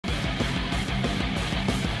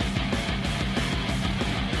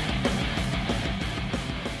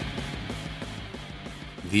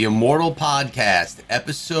The Immortal Podcast,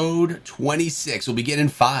 episode 26. We'll begin in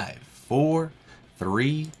 5, 4,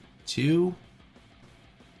 3, 2.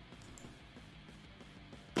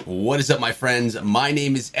 What is up, my friends? My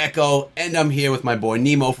name is Echo, and I'm here with my boy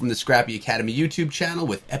Nemo from the Scrappy Academy YouTube channel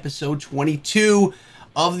with episode 22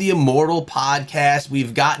 of the Immortal Podcast.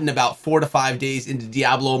 We've gotten about 4 to 5 days into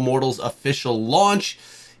Diablo Immortal's official launch.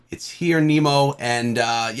 It's here, Nemo, and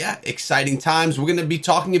exciting times. We're going to be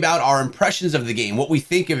talking about our impressions of the game, what we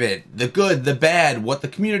think of it, the good, the bad, what the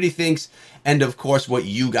community thinks, and of course, what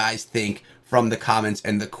you guys think from the comments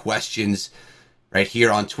and the questions right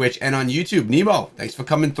here on Twitch and on YouTube. Nemo, thanks for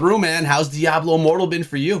coming through, man. How's Diablo Immortal been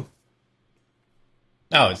for you?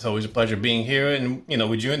 Oh, it's always a pleasure being here, and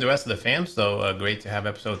with you and the rest of the fam. So great to have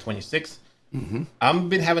episode 26. I've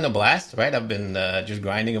been having a blast, right? I've been just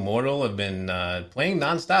grinding Immortal. I've been playing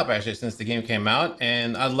nonstop, actually, since the game came out.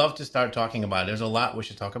 And I'd love to start talking about it. There's a lot we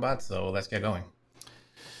should talk about, so let's get going.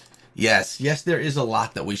 Yes, there is a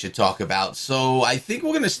lot that we should talk about. So I think we're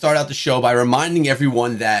going to start out the show by reminding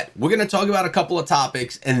everyone that we're going to talk about a couple of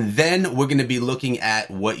topics, and then we're going to be looking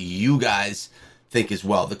at what you guys think as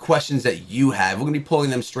well, the questions that you have. We're going to be pulling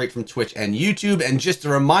them straight from Twitch and YouTube. And just a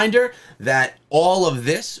reminder that all of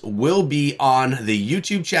this will be on the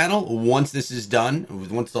YouTube channel once this is done,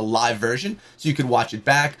 once the live version, so you can watch it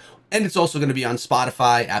back. And it's also going to be on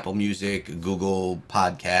Spotify, Apple Music, Google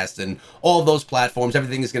Podcasts, and all of those platforms.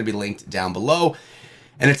 Everything is going to be linked down below.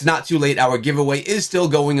 And it's not too late. Our giveaway is still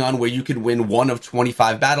going on, where you can win one of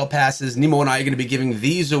 25 battle passes. Nemo and I are going to be giving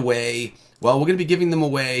these away. Well, we're going to be giving them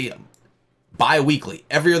away bi-weekly.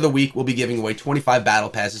 Every other week, we'll be giving away 25 battle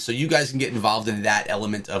passes, so you guys can get involved in that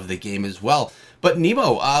element of the game as well. But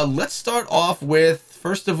Nemo, let's start off with,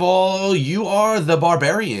 first of all, you are the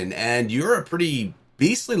barbarian, and you're a pretty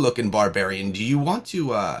beastly looking barbarian. Do you want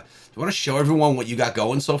to show everyone what you got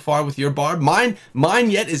going so far with your barb? Mine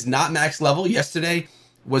yet is not max level. Yesterday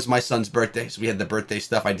was my son's birthday, so we had the birthday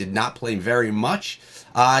stuff. I did not play very much.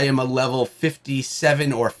 I am a level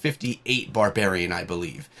 57 or 58 barbarian, I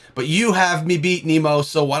believe. But you have me beat, Nemo,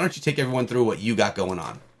 so why don't you take everyone through what you got going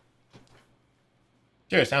on?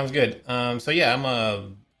 Sure, sounds good. I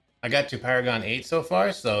got to Paragon 8 so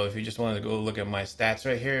far, so if you just wanted to go look at my stats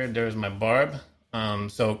right here, there's my barb.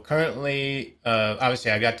 So currently,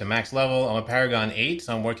 obviously I got to max level. I'm a Paragon 8,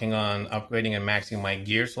 so I'm working on upgrading and maxing my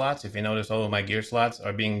gear slots. If you notice, all of my gear slots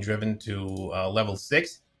are being driven to level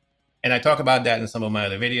 6. And I talk about that in some of my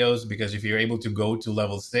other videos, because if you're able to go to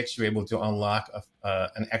level 6, you're able to unlock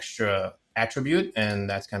an extra attribute. And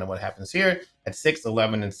that's kind of what happens here. At 6,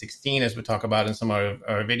 11, and 16, as we talk about in some of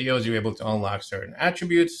our videos, you're able to unlock certain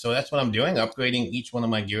attributes. So that's what I'm doing, upgrading each one of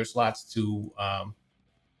my gear slots to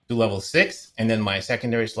level 6, and then my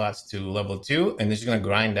secondary slots to level 2. And just going to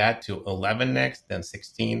grind that to 11 next, then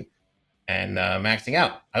 16, and maxing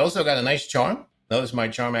out. I also got a nice charm. Notice my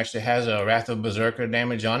charm actually has a Wrath of Berserker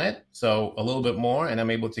damage on it, so a little bit more, and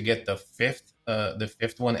I'm able to get the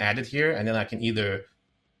fifth one added here, and then I can either,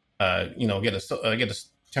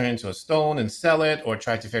 turn into a stone and sell it, or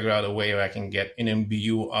try to figure out a way where I can get and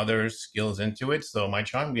imbue other skills into it. So my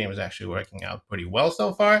charm game is actually working out pretty well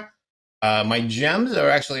so far. My gems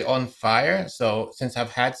are actually on fire. So since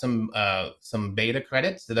I've had some beta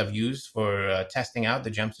credits that I've used for testing out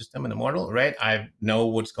the gem system in Immortal, right? I know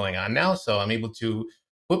what's going on now. So I'm able to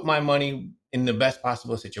put my money in the best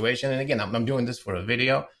possible situation. And again, I'm doing this for a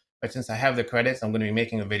video, but since I have the credits, I'm going to be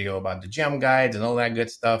making a video about the gem guides and all that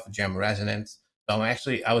good stuff, gem resonance. So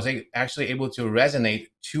I was actually able to resonate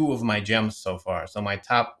 2 of my gems so far. So my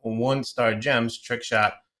top 1-star gems, Trick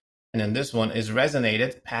Shot, and then this one is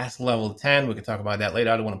resonated past level 10. We can talk about that later.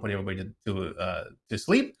 I don't want to put everybody to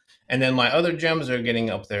sleep. And then my other gems are getting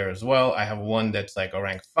up there as well. I have one that's like a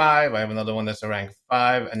rank 5. I have another one that's a rank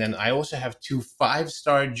 5. And then I also have 2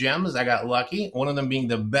 5-star gems. I got lucky. One of them being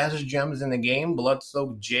the best gems in the game,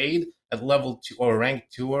 Blood-Soaked Jade, at level 2 or rank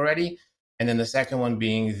 2 already. And then the second one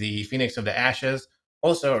being the Phoenix of the Ashes,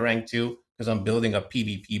 also at rank 2, because I'm building a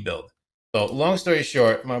PvP build. So long story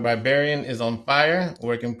short, my barbarian is on fire,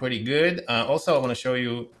 working pretty good. Also, I want to show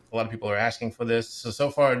you, a lot of people are asking for this. So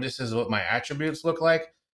far, this is what my attributes look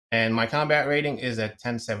like. And my combat rating is at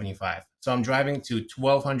 1075. So I'm driving to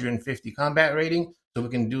 1250 combat rating, so we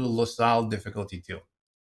can do LaSalle difficulty too.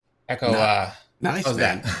 Echo, nice,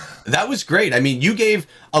 man. That was great. I mean, you gave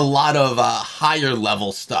a lot of higher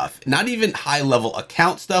level stuff. Not even high level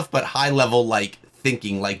account stuff, but high level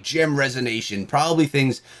thinking, like gem resonation, probably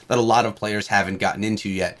things that a lot of players haven't gotten into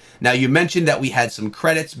yet. Now, you mentioned that we had some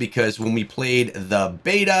credits because when we played the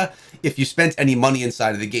beta, if you spent any money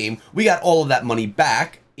inside of the game, we got all of that money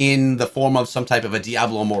back in the form of some type of a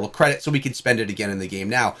Diablo Immortal credit, so we can spend it again in the game.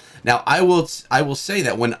 Now, I will say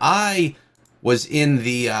that when I was in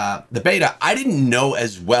the beta, I didn't know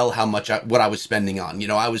as well how much what I was spending on. You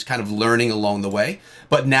know, I was kind of learning along the way,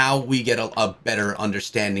 but now we get a better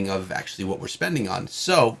understanding of actually what we're spending on.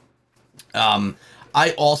 So,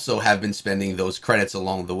 I also have been spending those credits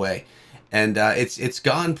along the way, and it's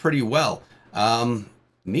gone pretty well.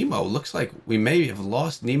 Nemo, looks like we may have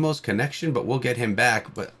lost Nemo's connection, but we'll get him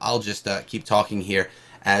back. But I'll just keep talking here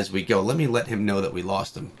as we go. Let me let him know that we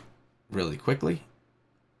lost him really quickly,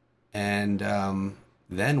 and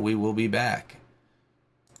then we will be back.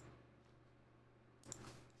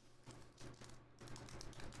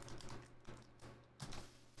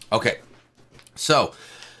 Okay, so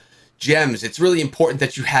gems. It's really important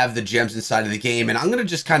that you have the gems inside of the game. And I'm going to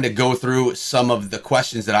just kind of go through some of the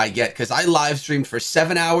questions that I get, because I live streamed for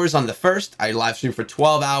 7 hours on the first. I live streamed for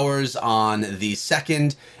 12 hours on the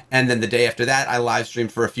second. And then the day after that, I live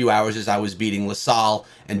streamed for a few hours as I was beating LaSalle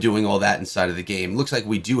and doing all that inside of the game. Looks like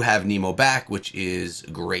we do have Nemo back, which is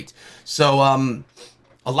great. So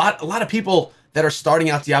a lot of people that are starting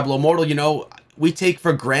out Diablo Immortal, you know, we take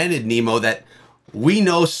for granted, Nemo, that we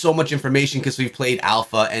know so much information because we've played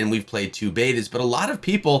alpha and we've played 2 betas, but a lot of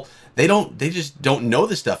people, they just don't know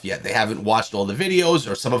the stuff yet. They haven't watched all the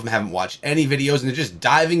videos, or some of them haven't watched any videos, and they're just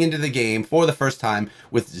diving into the game for the first time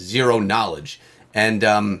with zero knowledge. And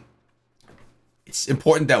it's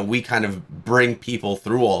important that we kind of bring people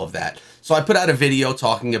through all of that. So I put out a video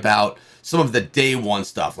talking about some of the day one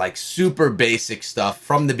stuff, like super basic stuff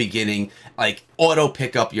from the beginning, like auto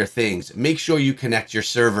pick up your things. Make sure you connect your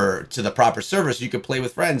server to the proper server so you can play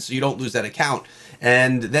with friends so you don't lose that account.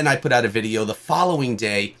 And then I put out a video the following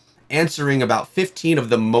day answering about 15 of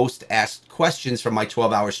the most asked questions from my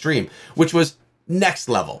 12-hour stream, which was next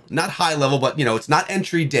level, not high level, but you know, it's not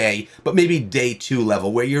entry day, but maybe day 2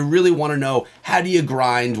 level, where you really want to know, how do you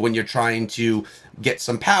grind when you're trying to get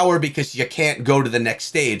some power because you can't go to the next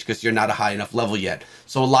stage because you're not a high enough level yet.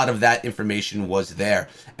 So a lot of that information was there.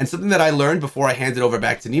 And something that I learned before I handed over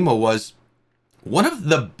back to Nemo was, one of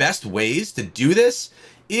the best ways to do this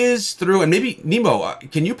is through, and maybe Nemo,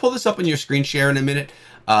 can you pull this up on your screen share in a minute?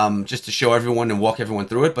 Just to show everyone and walk everyone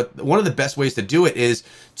through it. But one of the best ways to do it is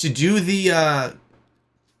to do the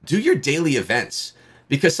do your daily events,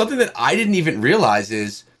 because something that I didn't even realize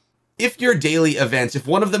is, if your daily events, if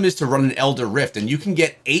one of them is to run an Elder Rift and you can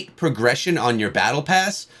get 8 progression on your battle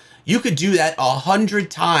pass, you could do that 100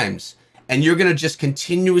 times and you're going to just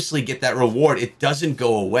continuously get that reward. It doesn't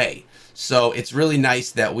go away. So it's really nice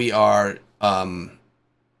that we are that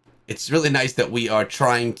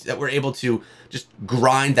we're able to just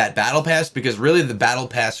grind that battle pass, because really the battle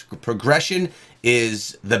pass progression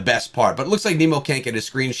is the best part. But it looks like Nemo can't get his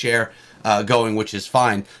screen share going, which is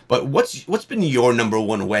fine. But what's been your number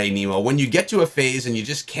one way, Nemo, when you get to a phase and you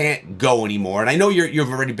just can't go anymore? And I know you've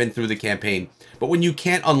already been through the campaign, but when you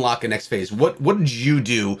can't unlock a next phase, what did you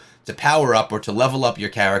do to power up or to level up your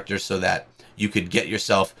character so that you could get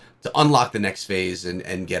yourself to unlock the next phase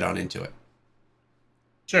and get on into it?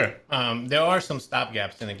 Sure. There are some stop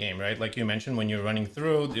gaps in the game, right? Like you mentioned, when you're running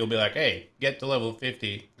through, you'll be like, hey, get to level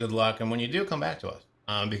 50, good luck. And when you do, come back to us,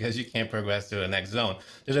 because you can't progress to the next zone.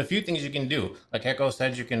 There's a few things you can do. Like Echo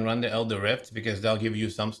said, you can run the Elder Rift, because they'll give you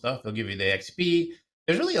some stuff. They'll give you the XP.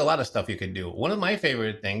 There's really a lot of stuff you could do. One of my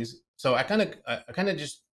favorite things, so I kind of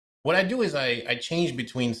just, what I do is I change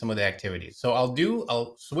between some of the activities. So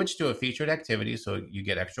I'll switch to a featured activity so you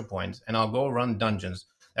get extra points, and I'll go run dungeons.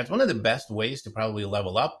 That's one of the best ways to probably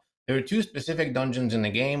level up. There are 2 specific dungeons in the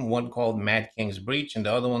game, one called Mad King's Breach and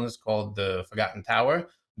the other one is called the Forgotten Tower.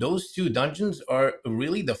 Those 2 dungeons are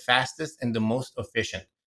really the fastest and the most efficient.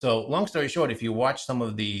 So long story short, if you watch some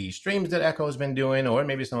of the streams that Echo has been doing, or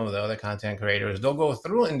maybe some of the other content creators, they'll go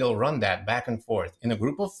through and they'll run that back and forth. In a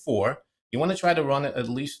group of 4, you want to try to run it at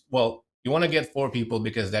least, well, you want to get 4 people,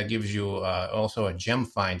 because that gives you also a gem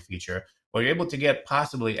find feature, where you're able to get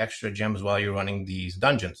possibly extra gems while you're running these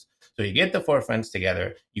dungeons. So you get the 4 friends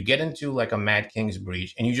together, you get into like a Mad King's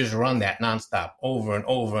Breach, and you just run that nonstop over and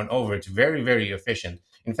over and over. It's very, very efficient.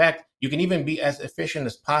 In fact, you can even be as efficient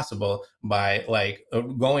as possible by like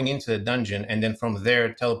going into the dungeon and then from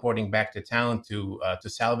there teleporting back to town to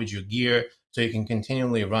salvage your gear so you can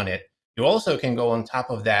continually run it. You also can go on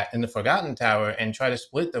top of that in the Forgotten Tower and try to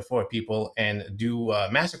split the 4 people and do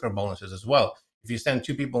massacre bonuses as well. If you send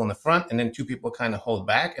 2 people in the front and then 2 people kind of hold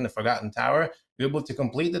back in the Forgotten Tower, you're able to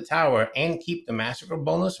complete the tower and keep the massacre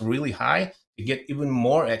bonus really high to get even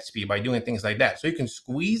more XP by doing things like that. So you can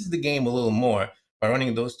squeeze the game a little more by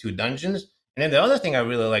running those 2 dungeons. And then the other thing I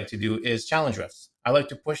really like to do is challenge rifts. I like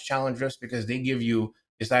to push challenge rifts because they give you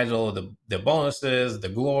besides all of the bonuses, the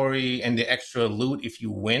glory, and the extra loot if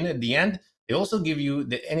you win at the end, they also give you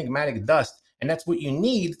the enigmatic dust. And that's what you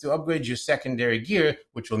need to upgrade your secondary gear,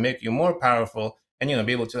 which will make you more powerful and,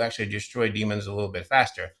 be able to actually destroy demons a little bit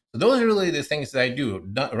faster. So those are really the things that I do.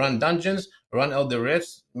 Run dungeons, run Elder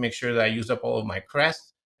Rifts, make sure that I use up all of my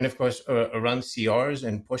crests, and of course, run CRs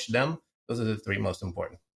and push them. Those are the three most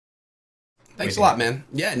important. Thanks a lot, man.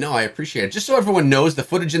 Yeah, no, I appreciate it. Just so everyone knows, the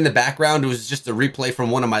footage in the background was just a replay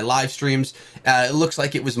from one of my live streams. It looks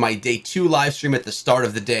like it was my day 2 live stream at the start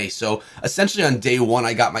of the day. So essentially on day 1,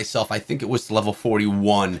 I got myself, I think it was to level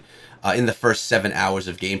 41 in the first 7 hours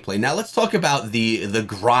of gameplay. Now let's talk about the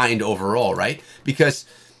grind overall, right? Because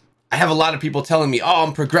I have a lot of people telling me, oh,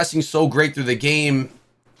 I'm progressing so great through the game.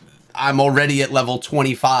 I'm already at level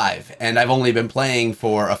 25 and I've only been playing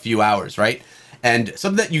for a few hours, right? And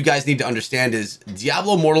something that you guys need to understand is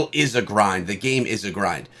Diablo Immortal is a grind. The game is a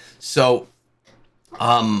grind. So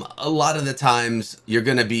a lot of the times you're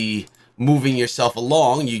going to be moving yourself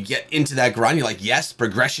along. You get into that grind. You're like, yes,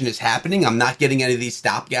 progression is happening. I'm not getting any of these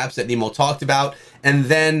stopgaps that Nemo talked about. And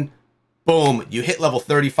then boom, you hit level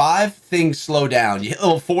 35, things slow down. You hit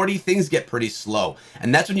level 40, things get pretty slow.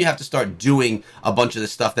 And that's when you have to start doing a bunch of the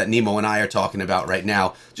stuff that Nemo and I are talking about right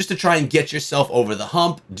now, just to try and get yourself over the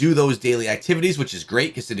hump, do those daily activities, which is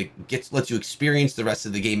great because it lets you experience the rest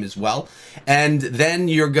of the game as well. And then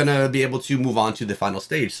you're going to be able to move on to the final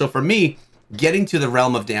stage. So for me, getting to the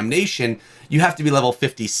Realm of Damnation, you have to be level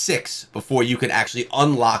 56 before you can actually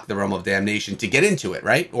unlock the Realm of Damnation to get into it,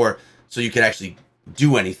 right? Or so you can actually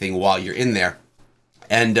do anything while you're in there.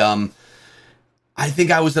 And I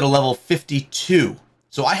think I was at a level 52.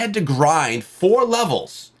 So I had to grind 4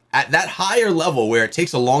 levels at that higher level where it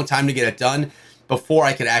takes a long time to get it done before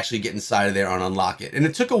I could actually get inside of there and unlock it. And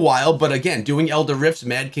it took a while, but again, doing Elder Rifts,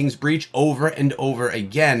 Mad King's Breach over and over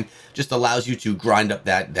again just allows you to grind up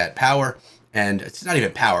that power. And it's not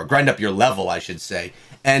even power, grind up your level, I should say,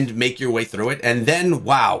 and make your way through it. And then,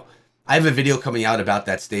 wow, I have a video coming out about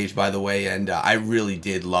that stage, by the way, and I really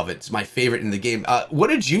did love it. It's my favorite in the game. What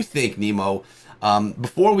did you think, Nemo?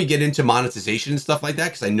 Before we get into monetization and stuff like that,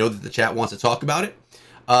 because I know that the chat wants to talk about it,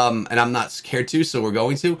 and I'm not scared to, so we're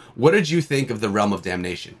going to. What did you think of the Realm of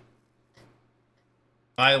Damnation?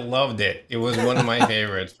 I loved it. It was one of my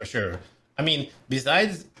favorites, for sure. I mean,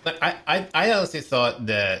 besides, I honestly thought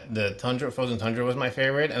that the Frozen Tundra was my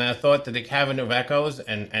favorite, and I thought that the Cavern of Echoes,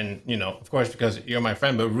 and of course, because you're my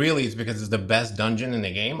friend, but really it's because it's the best dungeon in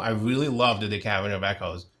the game. I really loved the Cavern of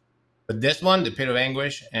Echoes. But this one, the Pit of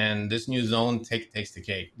Anguish, and this new zone takes the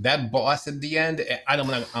cake. That boss at the end, I'm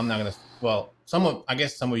not gonna. Well, I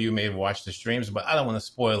guess some of you may have watched the streams, but I don't want to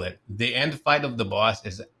spoil it. The end fight of the boss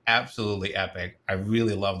is absolutely epic. I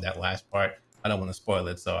really love that last part. I don't want to spoil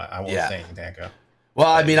it, so I won't say anything, Echo. Well,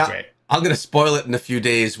 I mean, I'm going to spoil it in a few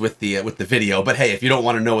days with the video. But hey, if you don't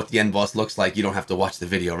want to know what the end boss looks like, you don't have to watch the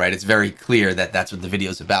video, right? It's very clear that that's what the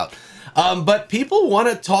video's about. But people want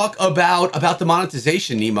to talk about the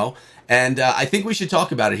monetization, Nemo. And I think we should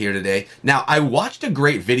talk about it here today. Now, I watched a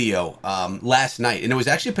great video last night, and it was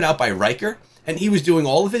actually put out by Riker. And he was doing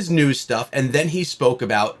all of his news stuff, and then he spoke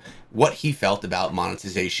about what he felt about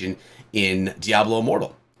monetization in Diablo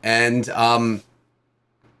Immortal. And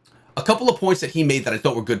a couple of points that he made that I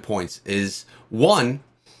thought were good points is, one,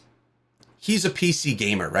 he's a PC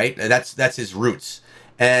gamer, right? That's his roots.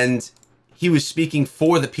 And he was speaking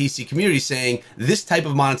for the PC community, saying this type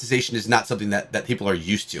of monetization is not something that people are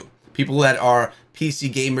used to. People that are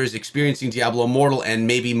PC gamers experiencing Diablo Immortal and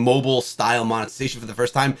maybe mobile style monetization for the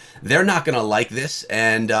first time, they're not going to like this.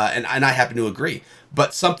 And I happen to agree.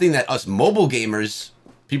 But something that us mobile gamers,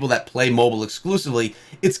 people that play mobile exclusively,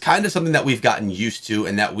 it's kind of something that we've gotten used to,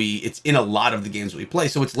 and that it's in a lot of the games we play.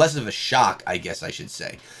 So it's less of a shock, I guess I should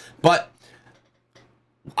say. But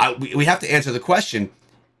we have to answer the question,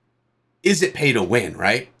 is it pay to win,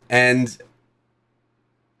 right? And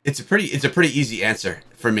it's a pretty easy answer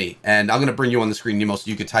for me. And I'm going to bring you on the screen, Nemo, so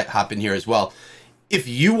you could hop in here as well. If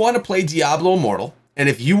you want to play Diablo Immortal, and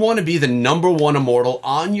if you want to be the #1 Immortal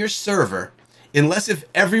on your server, unless if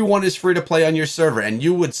everyone is free to play on your server and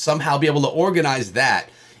you would somehow be able to organize that,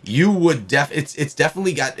 you would it's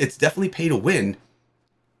definitely pay to win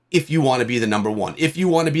if you want to be the #1, if you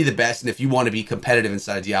want to be the best, and if you want to be competitive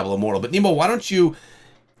inside Diablo Immortal. But Nemo, why don't you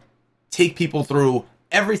take people through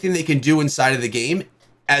everything they can do inside of the game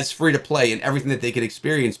as free to play and everything that they can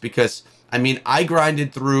experience? Because I mean, I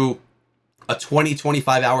grinded through a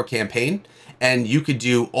 20-25 hour campaign, and you could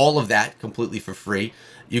do all of that completely for free.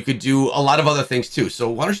 You could do a lot of other things too. So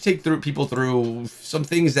why don't you take people through some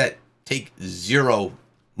things that take zero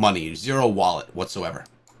money, zero wallet whatsoever?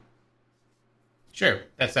 Sure,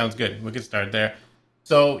 that sounds good. We could start there.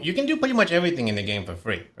 So you can do pretty much everything in the game for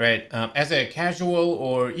free, right? As a casual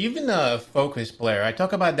or even a focused player, I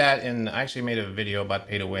talk about that, and I actually made a video about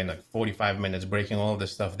pay to win, like 45 minutes, breaking all of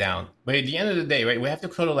this stuff down. But at the end of the day, right, we have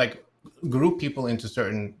to sort of like group people into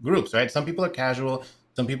certain groups, right? Some people are casual,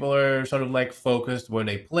 some people are sort of like focused, where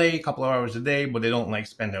they play a couple of hours a day, but they don't like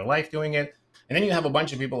spend their life doing it. And then you have a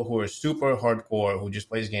bunch of people who are super hardcore, who just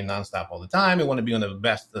plays game nonstop all the time. They want to be on the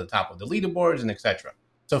best, the top of the leaderboards, and etc.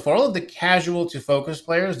 So for all of the casual to focus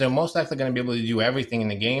players, they're most likely going to be able to do everything in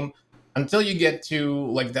the game until you get to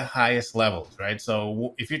like the highest levels, right?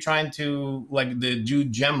 So if you're trying to like do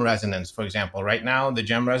gem resonance, for example, right now the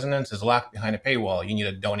gem resonance is locked behind a paywall. You need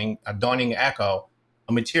a dawning echo,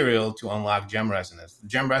 a material to unlock gem resonance.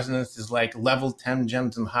 Gem resonance is like level 10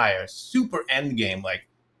 gems and higher, super end game. Like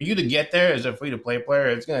for you to get there as a free to play player,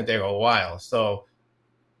 it's going to take a while. So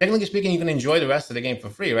technically speaking, you can enjoy the rest of the game for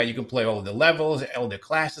free, right? You can play all of the levels, all the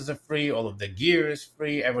classes are free, all of the gear is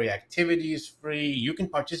free, every activity is free. You can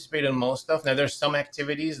participate in most stuff. Now, there's some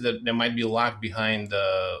activities that might be locked behind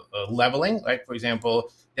the leveling, right? For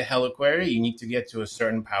example, the Heliquary, you need to get to a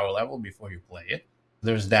certain power level before you play it.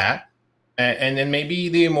 There's that. And then maybe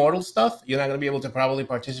the immortal stuff, you're not going to be able to probably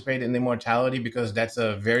participate in the immortality because that's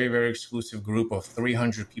a very, very exclusive group of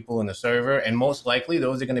 300 people in the server. And most likely,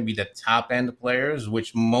 those are going to be the top end players,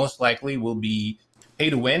 which most likely will be pay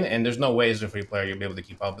to win. And there's no way as a free player you'll be able to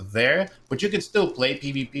keep up there. But you could still play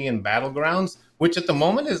PvP in Battlegrounds, which at the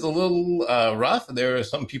moment is a little rough. There are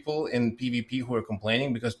some people in PvP who are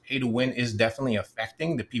complaining because pay to win is definitely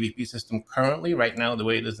affecting the PvP system currently, right now, the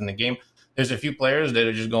way it is in the game. There's a few players that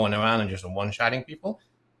are just going around and just one-shotting people.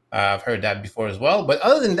 I've heard that before as well. But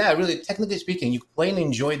other than that, really, technically speaking, you can play and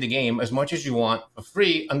enjoy the game as much as you want for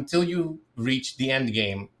free until you reach the end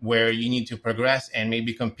game where you need to progress and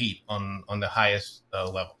maybe compete on the highest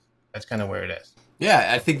level. That's kind of where it is.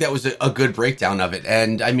 Yeah, I think that was a good breakdown of it.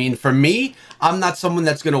 And I mean, for me, I'm not someone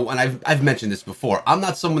that's going to, and I've mentioned this before, I'm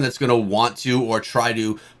not someone that's going to want to or try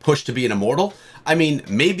to push to be an immortal. I mean,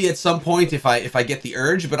 maybe at some point if I get the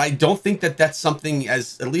urge, but I don't think that that's something,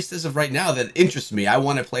 as at least as of right now, that interests me. I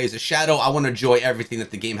want to play as a shadow. I want to enjoy everything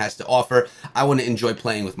that the game has to offer. I want to enjoy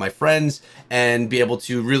playing with my friends and be able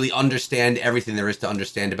to really understand everything there is to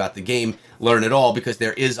understand about the game, learn it all, because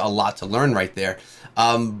there is a lot to learn right there.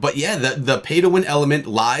 But yeah, the pay to win element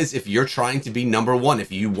lies if you're trying to be number one,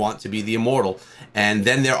 if you want to be the immortal. And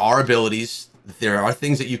then there are abilities, there are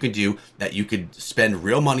things that you could do that you could spend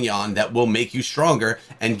real money on that will make you stronger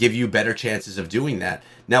and give you better chances of doing that.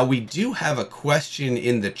 Now, we do have a question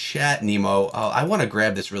in the chat, Nemo. I want to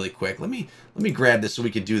grab this really quick. Let me grab this so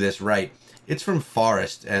we could do this right. It's from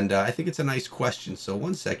Forrest, and I think it's a nice question. So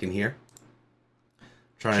 1 second here.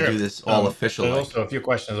 Trying to do this all official. There's also a few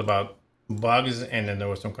questions about bugs, and then there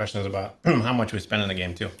were some questions about how much we spend in the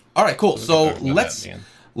game too. All right, cool. So let's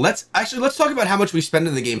talk about how much we spend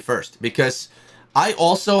in the game first, because I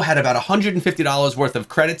also had about $150 worth of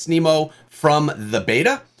credits, Nemo, from the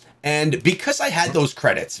beta. And because I had those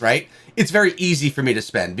credits, right, it's very easy for me to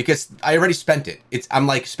spend because I already spent it. I'm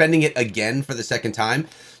like spending it again for the second time.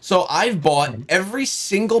 So I've bought every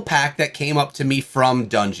single pack that came up to me from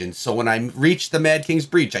Dungeons. So when I reached the Mad King's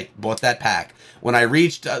Breach, I bought that pack. When I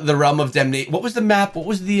reached the Realm of Damnation, what was the map? What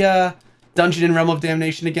was the dungeon in Realm of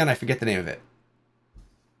Damnation again? I forget the name of it.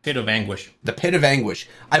 Pit of Anguish. The Pit of Anguish.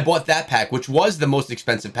 I bought that pack, which was the most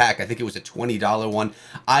expensive pack. I think it was a $20 one.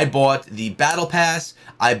 I bought the Battle Pass.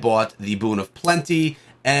 I bought the Boon of Plenty,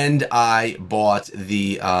 and I bought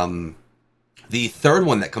the third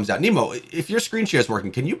one that comes out. Nemo, if your screen share is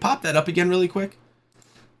working, can you pop that up again really quick?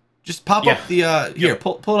 Just pop up the here.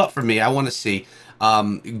 Pull it up for me. I want to see.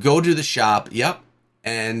 Go to the shop. Yep,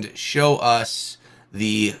 and show us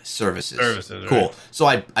the services. Cool. Right. So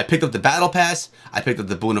I picked up the Battle Pass, I picked up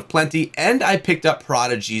the Boon of Plenty, and I picked up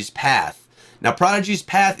Prodigy's Path. Now, Prodigy's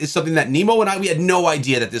Path is something that Nemo and we had no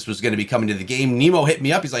idea that this was going to be coming to the game. Nemo hit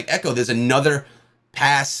me up. He's like, Echo, there's another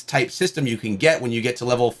pass type system you can get when you get to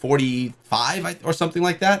level 45 or something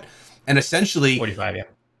like that. And essentially, 45, yeah.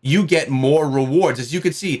 You get more rewards. As you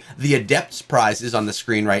can see, the Adepts prizes on the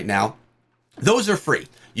screen right now, those are free.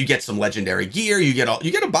 You get some legendary gear. You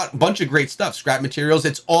get a bunch of great stuff, scrap materials.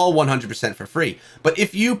 It's all 100% for free. But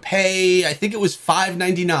if you pay, I think it was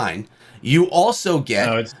 $5.99, you also get.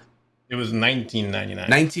 No, it was $19.99.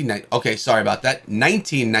 $19.99. Okay, sorry about that.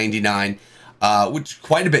 $19.99, which is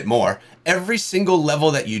quite a bit more. Every single level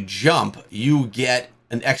that you jump, you get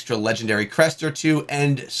an extra legendary crest or two,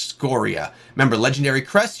 and scoria. Remember, legendary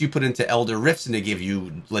crests you put into Elder Rifts and they give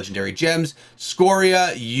you legendary gems.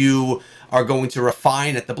 Scoria you are going to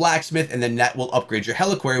refine at the blacksmith, and then that will upgrade your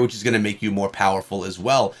Heliquary, which is going to make you more powerful as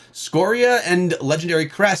well. Scoria and legendary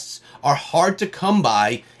crests are hard to come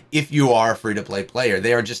by if you are a free-to-play player.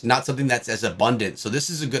 They are just not something that's as abundant. So this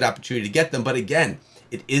is a good opportunity to get them. But again,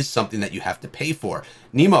 it is something that you have to pay for.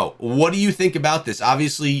 Nemo, what do you think about this?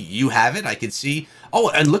 Obviously, you have it. I could see. Oh,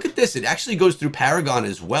 and look at this. It actually goes through Paragon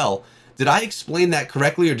as well. Did I explain that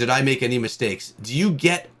correctly, or did I make any mistakes? Do you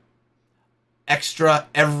get extra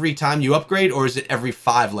every time you upgrade, or is it every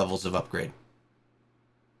 5 levels of upgrade?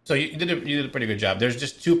 So you did a pretty good job. There's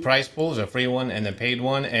just 2 price pools, a free one and a paid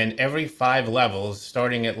one, and every 5 levels,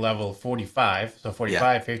 starting at level 45, so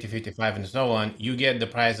 45, 50, 55, and so on, you get the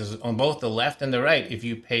prizes on both the left and the right if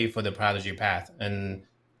you pay for the Prodigy Path, and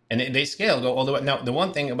they scale, go all the way. Now, the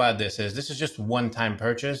one thing about this is just one-time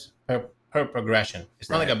purchase per progression. It's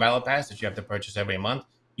not like a battle pass that you have to purchase every month.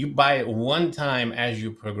 You buy it one time as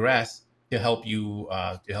you progress to help you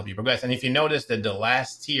progress. And if you notice that the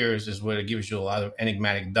last tiers is where it gives you a lot of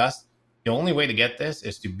enigmatic dust, the only way to get this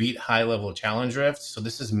is to beat high level challenge rifts. So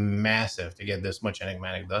this is massive to get this much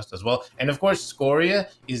enigmatic dust as well. And of course, Scoria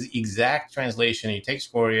is the exact translation. You take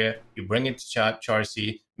Scoria, you bring it to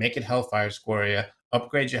Charcy, make it Hellfire Scoria,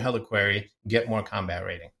 upgrade your Heliquary, get more combat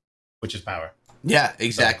rating, which is power. Yeah,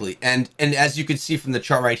 exactly. And as you can see from the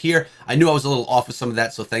chart right here, I knew I was a little off with some of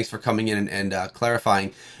that, so thanks for coming in and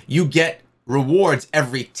clarifying. You get rewards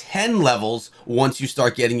every 10 levels once you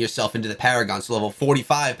start getting yourself into the Paragon. So level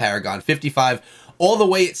 45 Paragon, 55, all the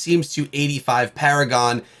way it seems to 85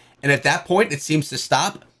 Paragon. And at that point, it seems to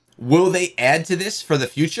stop. Will they add to this for the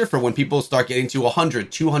future, for when people start getting to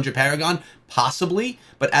 100, 200 Paragon? Possibly.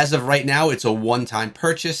 But as of right now, it's a one-time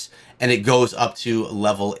purchase, and it goes up to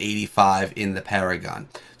level 85 in the Paragon.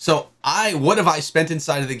 So what have I spent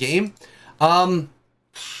inside of the game? I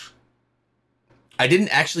didn't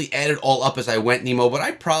actually add it all up as I went, Nemo, but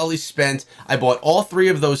I bought all 3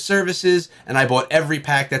 of those services, and I bought every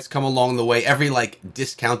pack that's come along the way, every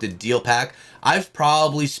discounted deal pack. I've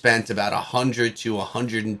probably spent about $100 to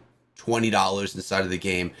 $120 inside of the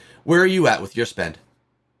game. Where are you at with your spend?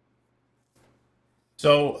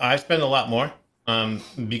 So I spend a lot more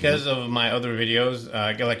because of my other videos.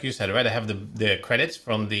 Like you said, right? I have the credits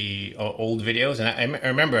from the old videos, and I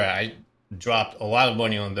remember I dropped a lot of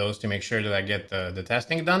money on those to make sure that I get the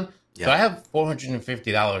testing done. Yep. So I have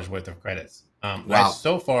 $450 worth of credits. Wow. I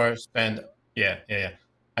so far spent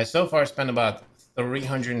I so far spent about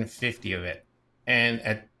 350 of it,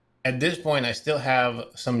 and at this point, I still have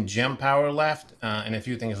some gem power left and a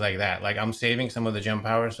few things like that. Like I'm saving some of the gem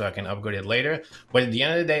power so I can upgrade it later. But at the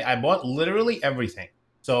end of the day, I bought literally everything.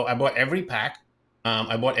 So I bought every pack.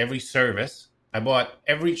 I bought every service. I bought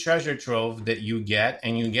every treasure trove that you get,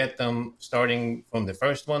 and you get them starting from the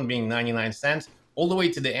first one being 99 cents all the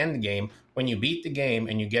way to the end game. When you beat the game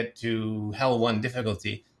and you get to Hell 1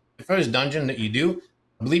 difficulty, the first dungeon that you do,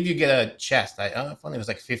 I believe you get a chest. I thought it was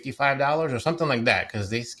like $55 or something like that because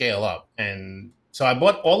they scale up. And so I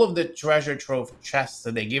bought all of the treasure trove chests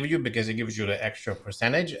that they give you because it gives you the extra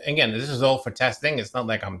percentage. Again, this is all for testing. It's not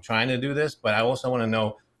like I'm trying to do this, but I also want to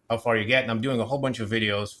know how far you get. And I'm doing a whole bunch of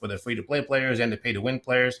videos for the free-to-play players and the pay-to-win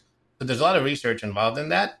players. So there's a lot of research involved in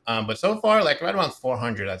that. But so far, like right around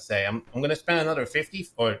 400, I'd say. I'm going to spend another 50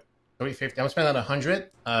 or 350. I'm going to spend another 100,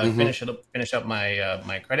 finish up my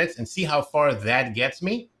my credits and see how far that gets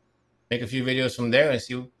me. Make a few videos from there and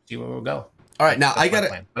see where we'll go. All right, now I got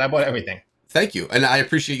it. But I bought everything. Thank you, and I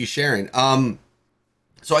appreciate you sharing.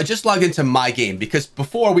 So I just logged into my game because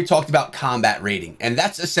before we talked about combat rating, and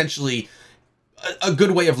that's essentially a good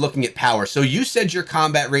way of looking at power. So you said your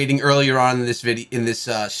combat rating earlier on in this video, in this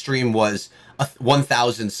stream, was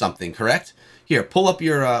 1,000 something, correct? Here, pull up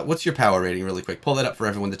your what's your power rating really quick. Pull that up for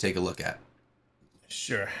everyone to take a look at.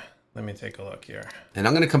 Sure. Let me take a look here. And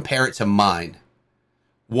I'm going to compare it to mine.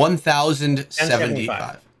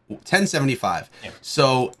 1,075. 1075. Yeah.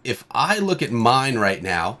 So if I look at mine right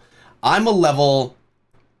now, I'm a level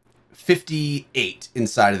 58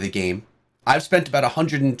 inside of the game. I've spent about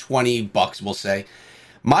 $120, we'll say.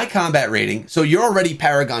 My combat rating, so you're already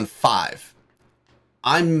Paragon 5.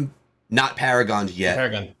 I'm not Paragoned yet.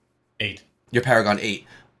 Paragon 8. You're Paragon 8.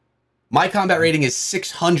 My combat rating is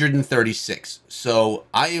 636. So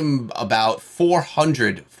I am about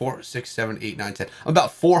 400, 4, 6, 7, 8, 9, 10. I'm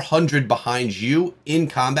about 400 behind you in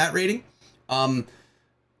combat rating. I'm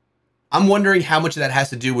wondering how much of that has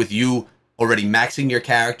to do with you already maxing your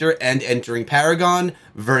character and entering Paragon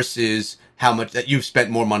versus how much that you've spent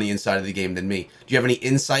more money inside of the game than me. Do you have any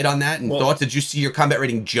insight on that and thoughts? Did you see your combat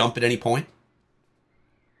rating jump at any point?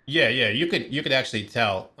 Yeah, you could actually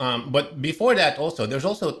tell. But before that, also there's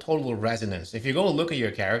also total resonance. If you go look at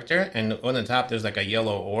your character, and on the top there's like a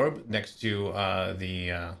yellow orb next to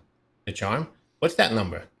the charm. What's that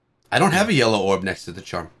number? I don't You have know, a yellow orb next to the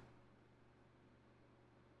charm.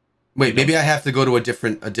 you Wait, maybe don't. I have to go to a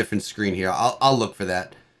different screen here. I'll look for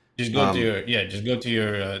that. Just go to Um, your Just go to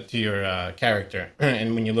your character,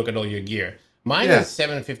 and when you look at all your gear, mine yeah. is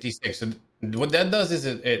 756. So what that does is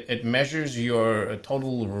it measures your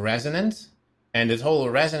total resonance, and the total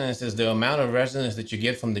resonance is the amount of resonance that you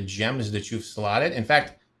get from the gems that you've slotted. In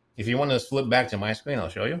fact, if you want to flip back to my screen, I'll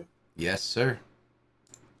show you Yes, sir.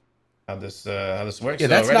 how this works. Yeah, So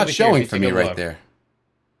that's right not over here, if showing you for take a me right look, there.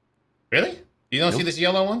 really, you don't see Nope. this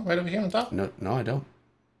yellow one right over here on top? No, no, I don't.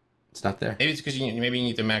 It's not there. Maybe it's because maybe you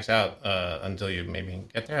need to max out until you maybe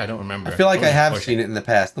get there. I don't I remember. feel like I'm I gonna have push it. seen it in the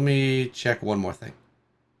past. Let me check one more thing.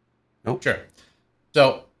 Nope. Sure.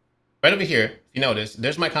 So right over here, if you notice,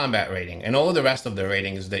 there's my combat rating and all of the rest of the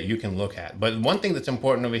ratings that you can look at. But one thing that's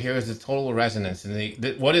important over here is the total resonance.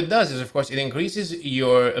 And what it does is, of course, it increases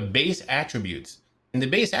your base attributes. And the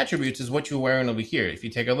base attributes is what you're wearing over here. If you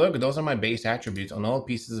take a look, those are my base attributes on all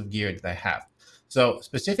pieces of gear that I have. So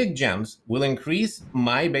specific gems will increase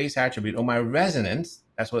my base attribute or my resonance.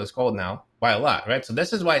 That's what it's called now by a lot, right? So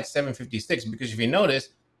this is why it's 756, because if you notice,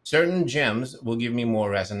 certain gems will give me more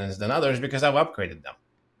resonance than others because I've upgraded them,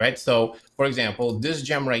 right? So, for example, this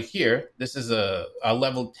gem right here, this is a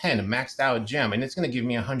level 10 maxed out gem, and it's going to give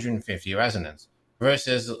me 150 resonance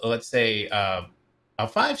versus, let's say, a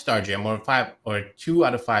 5-star gem or 2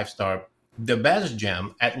 out of 5-star. The best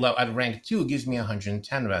gem at rank 2 gives me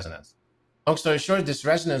 110 resonance. Long story short, this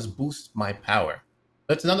resonance boosts my power.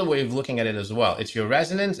 That's another way of looking at it as well. It's your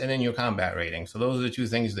resonance and then your combat rating. So those are the two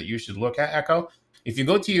things that you should look at, Echo. If you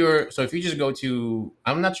go to if you just go to,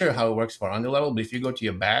 I'm not sure how it works for underlevel, but if you go to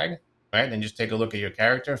your bag, right, and just take a look at your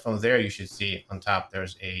character, from there you should see on top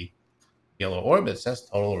there's a yellow orb that says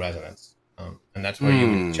total resonance. And that's where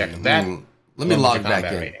you would check that Let me along with your log back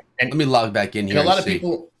combat in. rating. Let me log back in And here a and lot of see.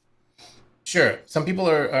 people, sure. Some people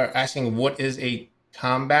are asking what is a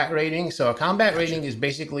combat rating. So a combat Gotcha. rating is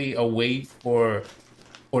basically a way for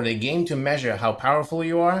the game to measure how powerful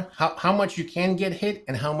you are, how much you can get hit,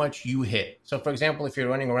 and how much you hit. So, for example, if you're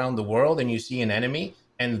running around the world and you see an enemy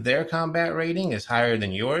and their combat rating is higher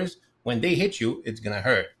than yours, when they hit you, it's going to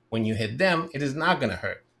hurt. When you hit them, it is not going to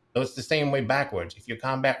hurt. So it's the same way backwards. If your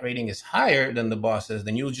combat rating is higher than the boss's,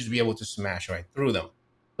 then you'll just be able to smash right through them.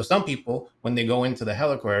 So some people, when they go into the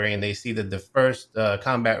Heliquary and they see that the first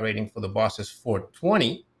combat rating for the boss is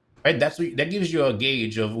 420, right? That gives you a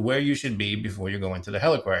gauge of where you should be before you go into the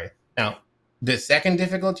Heliquary. Now, the second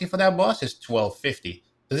difficulty for that boss is 1250.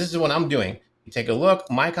 So this is what I'm doing. You take a look.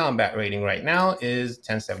 My combat rating right now is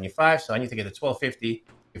 1075, so I need to get to 1250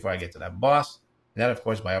 before I get to that boss. And that, of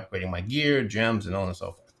course, by upgrading my gear, gems, and on and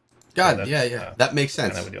so forth. So God, yeah, that's yeah, that makes kind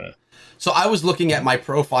of sense. what we're doing. So I was looking at my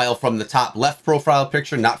profile from the top left profile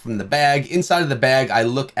picture, not from the bag. Inside of the bag, I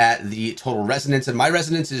look at the total resonance, and my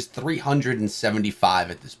resonance is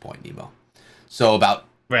 375 at this point, Nemo. So about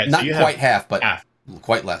Right. So not you quite have half, but half.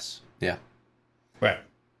 quite less. Yeah. Right.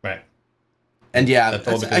 Right. And yeah, That's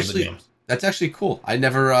all because of the gems. that's actually cool. I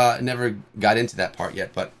never got into that part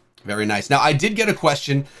yet, but very nice. Now I did get a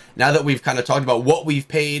question. Now that we've kind of talked about what we've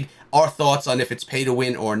paid, our thoughts on if it's pay to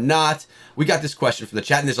win or not. We got this question from the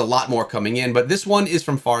chat, and there's a lot more coming in. But this one is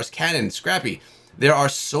from Forest Cannon. Scrappy, there are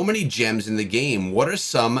so many gems in the game. What are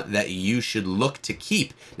some that you should look to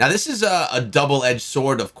keep? Now this is a double-edged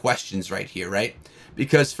sword of questions right here, right?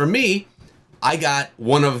 Because for me, I got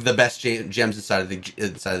one of the best gems inside of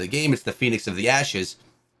the game. It's the Phoenix of the Ashes.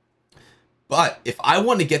 But if I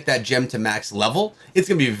want to get that gem to max level, it's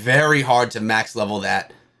going to be very hard to max level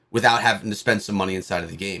that without having to spend some money inside of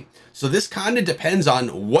the game. So this kind of depends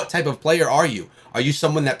on what type of player are you. Are you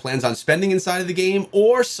someone that plans on spending inside of the game,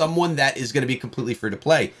 or someone that is going to be completely free to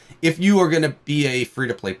play? If you are going to be a free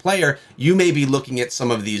to play player, you may be looking at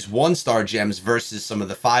some of these 1-star gems versus some of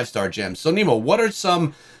the 5-star gems. So Nemo, what are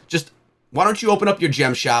some, just why don't you open up your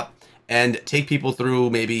gem shop and take people through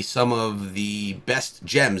maybe some of the best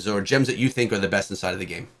gems or gems that you think are the best inside of the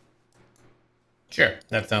game? Sure.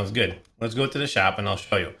 That sounds good. Let's go to the shop and I'll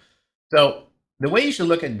show you. So the way you should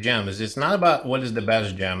look at gems is it's not about what is the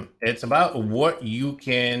best gem. It's about what you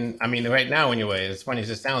can. I mean, right now, anyway, it's funny as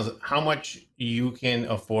it sounds, how much you can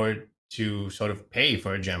afford to sort of pay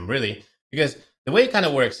for a gem, really. Because the way it kind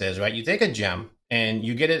of works is, right, you take a gem and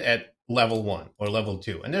you get it at level 1 or level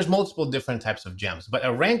 2. And there's multiple different types of gems. But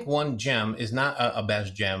a rank 1 gem is not a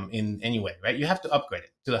best gem in any way, right? You have to upgrade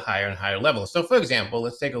it to the higher and higher levels. So, for example,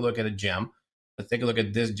 let's take a look at a gem. Let's take a look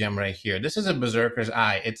at this gem right here. This is a Berserker's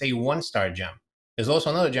Eye. It's a 1-star gem. There's also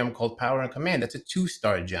another gem called Power and Command. That's a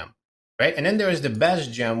 2-star gem, right? And then there is the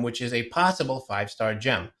best gem, which is a possible 5-star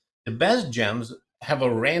gem. The best gems have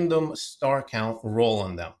a random star count roll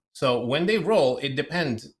on them. So when they roll, it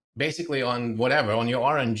depends basically on whatever, on your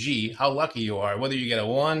RNG, how lucky you are, whether you get a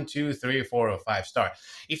 1, 2, 3, 4, or 5-star.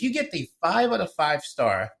 If you get the 5 out of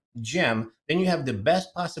 5-star gem, then you have the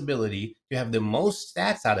best possibility to have the most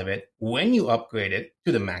stats out of it when you upgrade it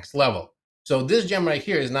to the max level. So this gem right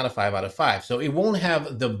here is not a 5 out of 5. So it won't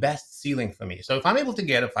have the best ceiling for me. So if I'm able to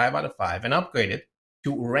get a 5 out of 5 and upgrade it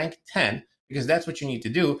to rank 10, because that's what you need to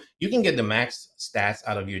do, you can get the max stats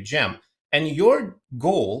out of your gem. And your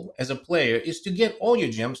goal as a player is to get all your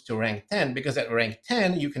gems to rank 10, because at rank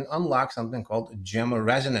 10, you can unlock something called Gem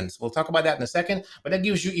Resonance. We'll talk about that in a second, but that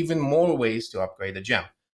gives you even more ways to upgrade the gem.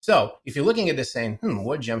 So if you're looking at this saying,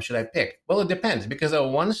 what gem should I pick? Well, it depends, because a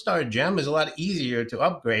 1-star gem is a lot easier to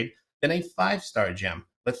upgrade than a 5-star gem.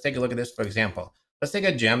 Let's take a look at this, for example. Let's take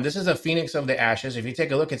a gem. This is a Phoenix of the Ashes. If you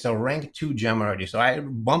take a look, it's a rank 2 gem already. So I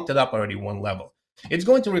bumped it up already 1 level. It's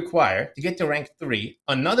going to require, to get to rank 3,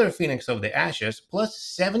 another Phoenix of the Ashes plus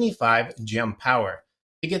 75 gem power.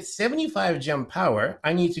 To get 75 gem power,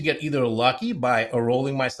 I need to get either lucky by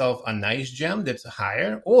rolling myself a nice gem that's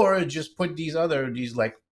higher, or just put these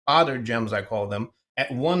like other gems, I call them,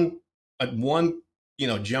 at one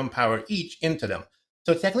gem power each into them.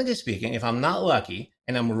 So technically speaking, if I'm not lucky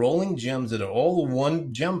and I'm rolling gems that are all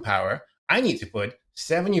 1 gem power, I need to put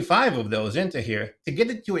 75 of those into here to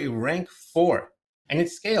get it to a rank 4. And it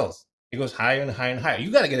scales. It goes higher and higher and higher.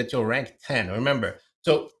 You got to get it to a rank 10, remember.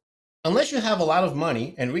 So unless you have a lot of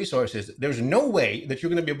money and resources, there's no way that you're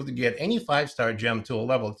going to be able to get any 5-star gem to a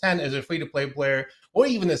level 10 as a free-to-play player, or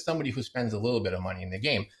even as somebody who spends a little bit of money in the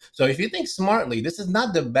game. So if you think smartly, this is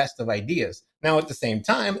not the best of ideas. Now, at the same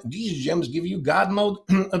time, these gems give you God mode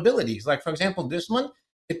abilities. Like, for example, this one,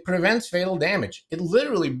 it prevents fatal damage. It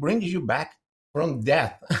literally brings you back from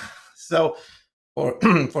death. So for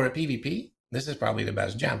for a PvP, this is probably the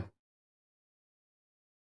best gem.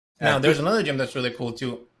 Now, there's another gem that's really cool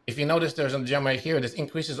too. If you notice, there's a gem right here. This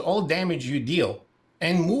increases all damage you deal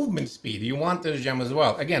and movement speed. You want this gem as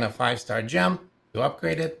well. Again, a 5-star gem. To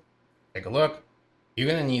upgrade it, take a look. You're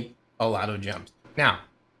going to need a lot of gems. Now,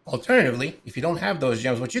 alternatively, if you don't have those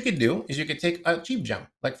gems, what you could do is you could take a cheap gem.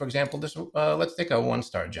 Like, for example, this. Let's take a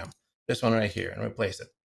 1-star gem. This one right here, and replace it.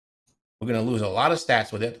 We're going to lose a lot of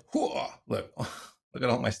stats with it. Look, look at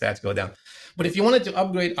all my stats go down. But if you wanted to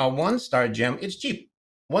upgrade a 1-star gem, it's cheap.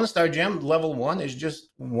 1-star gem, level 1 is just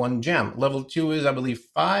 1 gem. Level 2 is, I believe,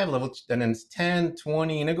 5. And then it's 10,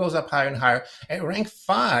 20, and it goes up higher and higher. At rank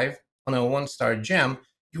 5 on a 1-star gem,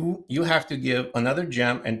 you have to give another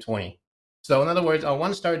gem and 20. So in other words, a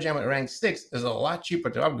 1-star gem at rank 6 is a lot cheaper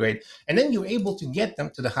to upgrade. And then you're able to get them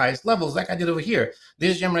to the highest levels like I did over here.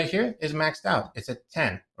 This gem right here is maxed out. It's a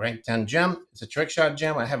 10, rank 10 gem. It's a trick shot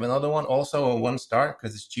gem. I have another one, also a 1-star,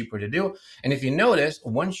 because it's cheaper to do. And if you notice,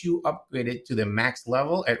 once you upgrade it to the max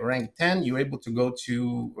level at rank 10, you're able to go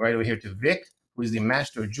to right over here to Vic, who is the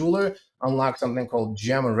master jeweler, unlock something called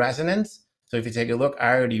Gem Resonance. So if you take a look,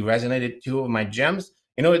 I already resonated 2 of my gems.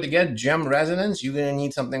 In order to get Gem Resonance, you're going to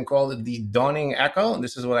need something called the Dawning Echo.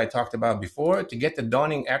 This is what I talked about before. To get the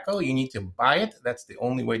Dawning Echo, you need to buy it. That's the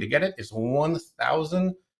only way to get it. It's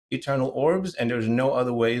 1,000 eternal orbs, and there's no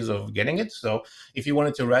other ways of getting it. So if you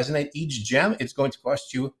wanted to resonate each gem, it's going to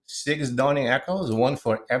cost you 6 Dawning Echoes, 1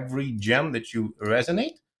 for every gem that you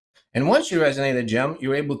resonate. And once you resonate a gem,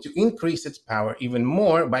 you're able to increase its power even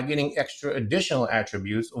more by getting extra additional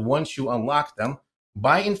attributes once you unlock them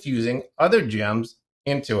by infusing other gems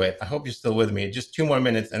into it. I hope you're still with me. Just 2 more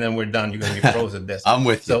minutes and then we're done. You're going to be froze at this. I'm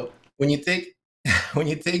with you. So when you take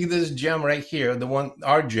this gem right here, the one,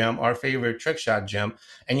 our gem, our favorite trick shot gem,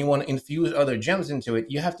 and you want to infuse other gems into it,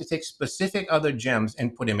 you have to take specific other gems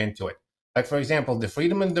and put them into it. Like, for example, the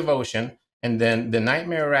Freedom and Devotion and then the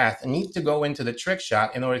Nightmare Wrath need to go into the trick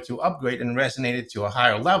shot in order to upgrade and resonate it to a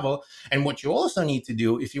higher level. And what you also need to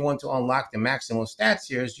do if you want to unlock the maximum stats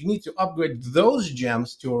here is you need to upgrade those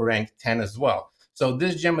gems to a rank 10 as well. So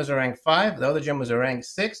this gem is a rank 5. The other gem is a rank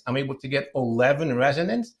 6. I'm able to get 11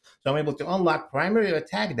 resonance. So I'm able to unlock primary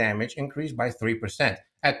attack damage increased by 3%.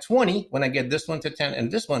 At 20, when I get this one to 10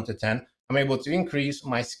 and this one to 10, I'm able to increase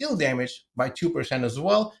my skill damage by 2% as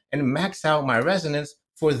well and max out my resonance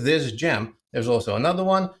for this gem. There's also another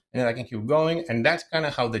one, and then I can keep going. And that's kind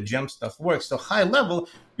of how the gem stuff works. So high level,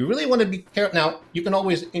 you really want to be careful. Now, you can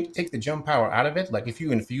always take the gem power out of it. Like if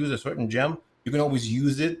you infuse a certain gem, you can always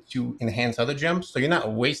use it to enhance other gems. So you're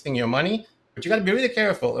not wasting your money, but you got to be really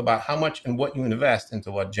careful about how much and what you invest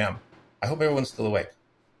into what gem. I hope everyone's still awake.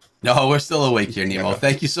 No, we're still awake here, Nemo.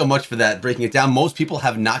 Thank you so much for that, breaking it down. Most people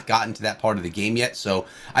have not gotten to that part of the game yet, so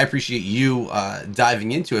I appreciate you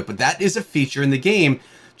diving into it. But that is a feature in the game,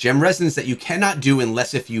 gem resonance, that you cannot do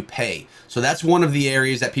unless if you pay. So that's one of the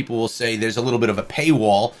areas that people will say there's a little bit of a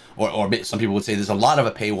paywall, or some people would say there's a lot of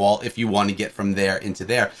a paywall if you want to get from there into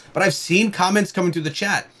there. But I've seen comments coming through the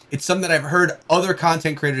chat. It's something that I've heard other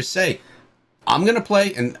content creators say. I'm going to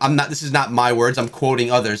play, and this is not my words, I'm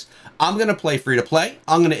quoting others. I'm going to play free to play.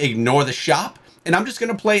 I'm going to ignore the shop, and I'm just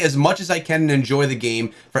going to play as much as I can and enjoy the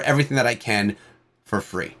game for everything that I can for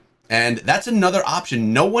free. And that's another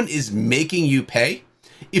option. No one is making you pay.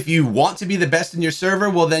 If you want to be the best in your server,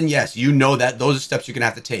 well then yes, you know that those are steps you're going to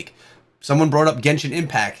have to take. Someone brought up Genshin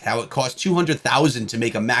Impact, how it costs 200,000 to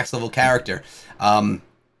make a max level character.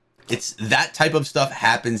 It's that type of stuff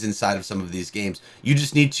happens inside of some of these games. You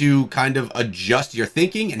just need to kind of adjust your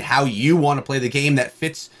thinking and how you want to play the game that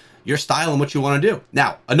fits your style and what you want to do.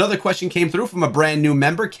 Now, another question came through from a brand new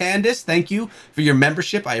member, Candice. Thank you for your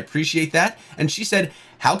membership. I appreciate that. And she said,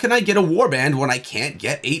 how can I get a warband when I can't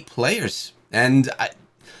get 8 players? And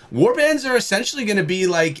warbands are essentially going to be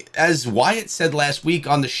like, as Wyatt said last week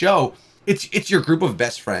on the show, it's your group of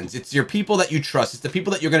best friends. It's your people that you trust. It's the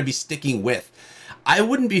people that you're going to be sticking with. I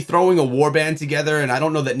wouldn't be throwing a warband together, and I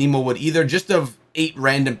don't know that Nemo would either, just of 8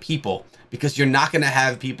 random people, because you're not going to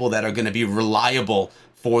have people that are going to be reliable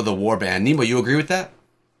for the warband. Nemo, you agree with that?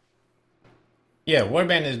 Yeah,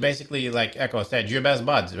 warband is basically, like Echo said, your best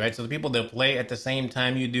buds, right? So the people that play at the same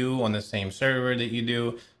time you do, on the same server that you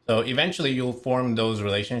do. So eventually you'll form those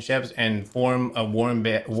relationships and form a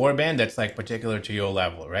warband that's like particular to your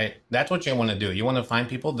level, right? That's what you want to do. You want to find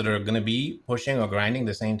people that are going to be pushing or grinding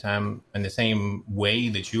the same time in the same way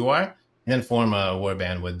that you are, and then form a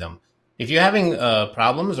warband with them. If you're having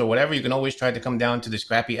problems or whatever, you can always try to come down to the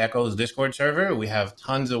Scrappy Echoes Discord server. We have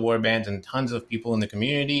tons of warbands and tons of people in the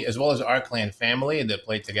community, as well as our clan family that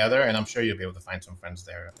play together. And I'm sure you'll be able to find some friends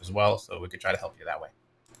there as well. So we could try to help you that way.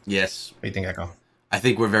 Yes. What do you think, Echo? I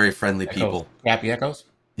think we're very friendly people. Scrappy Echoes?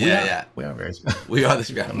 Yeah. We are very We are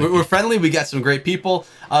we're friendly. We got some great people.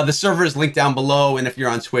 The server is linked down below, and if you're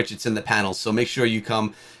on Twitch, it's in the panels. So make sure you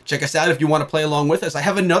come check us out if you want to play along with us. I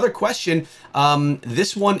have another question.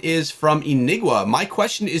 This one is from Enigma. My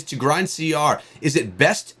question is to grind CR. Is it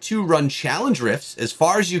best to run challenge rifts as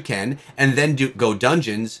far as you can and then go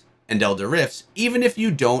dungeons and Elder Rifts, even if you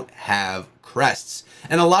don't have crests?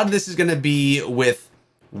 And a lot of this is going to be with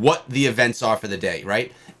what the events are for the day,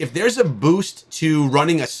 right? If there's a boost to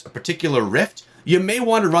running a particular rift, you may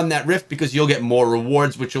want to run that rift because you'll get more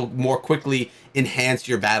rewards, which will more quickly enhance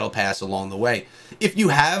your battle pass along the way. If you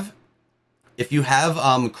have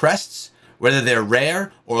crests, whether they're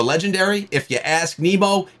rare or legendary, if you ask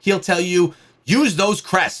Nemo, he'll tell you, use those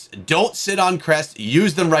crests. Don't sit on crests.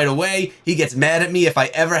 Use them right away. He gets mad at me if I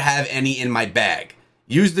ever have any in my bag.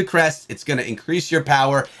 Use the crests. It's going to increase your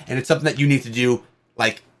power, and it's something that you need to do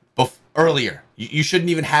like earlier. You shouldn't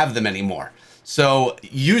even have them anymore. So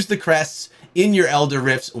use the crests in your Elder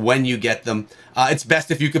Rifts when you get them. It's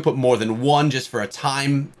best if you could put more than one just for a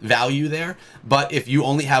time value there. But if you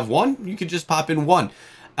only have one, you could just pop in one.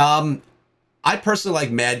 I personally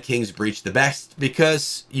like Mad King's Breach the best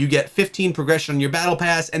because you get 15 progression on your battle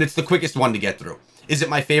pass and it's the quickest one to get through. Is it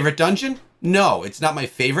my favorite dungeon? No, it's not my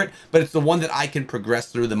favorite, but it's the one that I can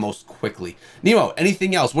progress through the most quickly. Nemo,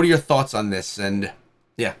 anything else? What are your thoughts on this? And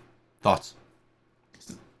yeah, thoughts?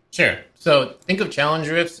 Sure. So think of challenge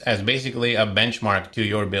rifts as basically a benchmark to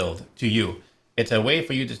your build, to you. It's a way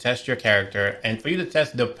for you to test your character and for you to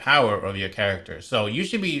test the power of your character. So you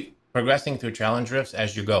should be progressing through challenge rifts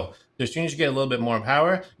as you go. So as soon as you get a little bit more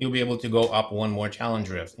power, you'll be able to go up one more challenge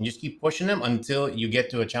rift and just keep pushing them until you get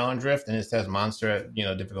to a challenge rift and it says monster,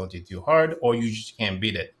 difficulty too hard, or you just can't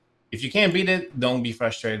beat it. If you can't beat it, don't be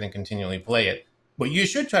frustrated and continually play it. But you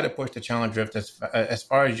should try to push the challenge rift as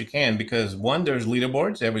far as you can because 1, there's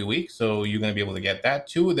leaderboards every week, so you're going to be able to get that.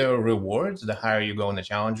 2, there are rewards the higher you go in the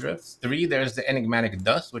challenge rifts. 3, there's the enigmatic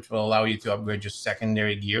dust, which will allow you to upgrade your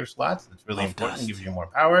secondary gear slots. That's really important. It gives you more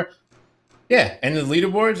power. Yeah, and the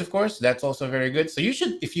leaderboards, of course, that's also very good. So you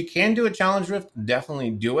should, if you can do a challenge rift,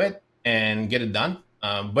 definitely do it and get it done.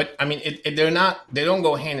 But I mean, they don't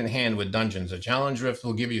go hand in hand with dungeons. A challenge rift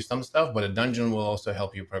will give you some stuff, but a dungeon will also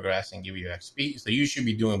help you progress and give you XP. So you should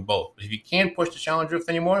be doing both. But if you can't push the challenge rift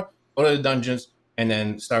anymore, go to the dungeons and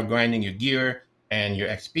then start grinding your gear and your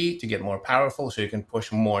XP to get more powerful so you can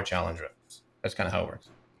push more challenge rifts. That's kind of how it works.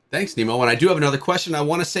 Thanks, Nemo. And I do have another question. I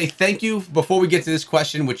want to say thank you before we get to this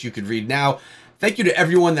question, which you could read now. Thank you to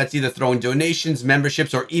everyone that's either throwing donations,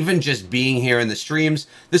 memberships, or even just being here in the streams.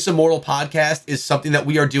 This Immortal podcast is something that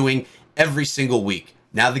we are doing every single week.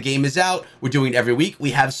 Now the game is out. We're doing it every week.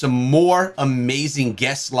 We have some more amazing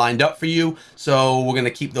guests lined up for you, so we're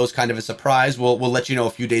gonna keep those kind of a surprise. We'll let you know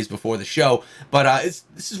a few days before the show, but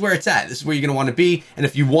this is where it's at. This is where you're gonna want to be. And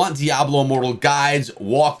if you want Diablo Immortal guides,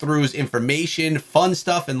 walkthroughs, information, fun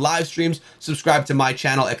stuff, and live streams, subscribe to my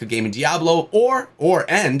channel, Echo Gaming Diablo,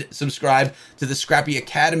 and subscribe to the Scrappy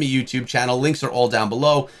Academy YouTube channel. Links are all down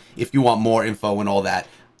below if you want more info and all that.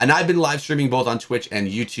 And I've been live streaming both on Twitch and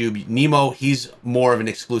YouTube. Nemo, he's more of an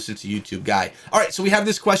exclusive to YouTube guy. All right, so we have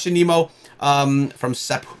this question, Nemo, from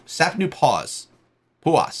Sapnu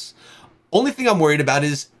Puas. Only thing I'm worried about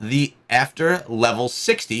is the after level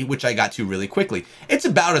 60, which I got to really quickly. It's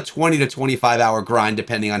about a 20 to 25 hour grind,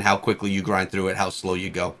 depending on how quickly you grind through it, how slow you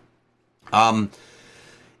go.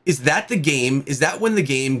 Is that when the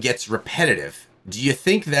game gets repetitive? Do you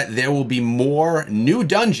think that there will be more new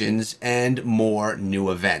dungeons and more new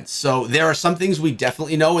events? So there are some things we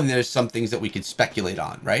definitely know, and there's some things that we could speculate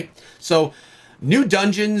on, right? So new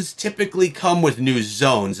dungeons typically come with new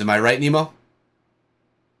zones. Am I right, Nemo?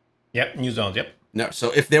 Yep, new zones, yep. No, so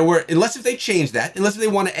if they change that, unless they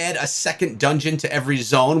want to add a second dungeon to every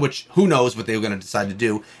zone, which who knows what they're going to decide to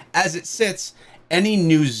do, as it sits, any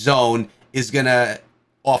new zone is going to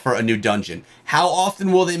offer a new dungeon. How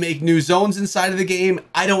often will they make new zones inside of the game?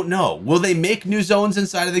 I don't know. Will they make new zones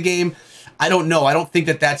inside of the game? I don't know. I don't think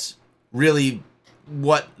that that's really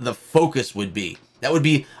what the focus would be. That would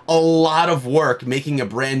be a lot of work making a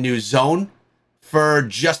brand new zone for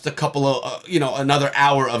just a couple of, another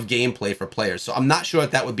hour of gameplay for players. So I'm not sure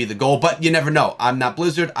if that would be the goal, but you never know. I'm not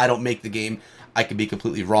Blizzard. I don't make the game. I could be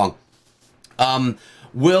completely wrong.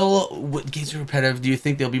 Games are repetitive. Do you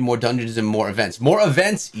think there'll be more dungeons and more events? More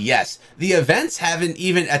events, yes. The events haven't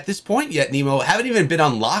even, at this point yet, Nemo, haven't even been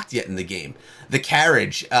unlocked yet in the game. The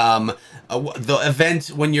carriage, the event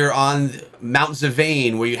when you're on Mount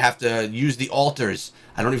Zavane, where you have to use the altars.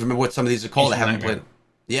 I don't even remember what some of these are called. I haven't played.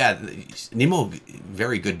 Yeah, Nemo,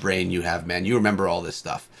 very good brain you have, man. You remember all this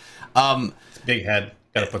stuff. Big head.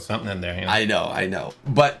 Got to put something in there. I know.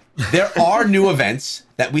 But there are new events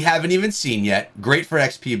that we haven't even seen yet. Great for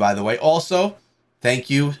XP, by the way. Also, thank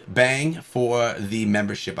you, Bang, for the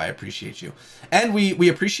membership. I appreciate you. And we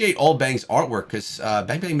appreciate all Bang's artwork, because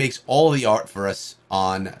Bang makes all the art for us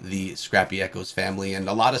on the Scrappy Echoes family, and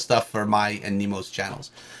a lot of stuff for my and Nemo's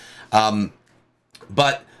channels.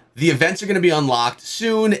 But the events are going to be unlocked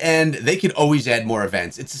soon, and they can always add more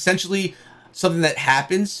events. It's essentially something that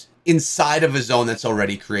happens inside of a zone that's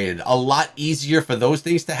already created. A lot easier for those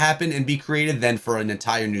things to happen and be created than for an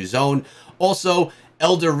entire new zone. Also,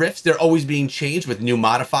 Elder Rifts, they're always being changed with new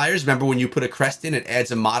modifiers. Remember when you put a crest in, it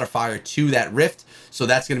adds a modifier to that rift. So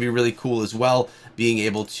that's going to be really cool as well, being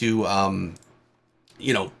able to,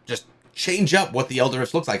 just change up what the Elder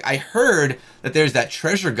Rift looks like. I heard that there's that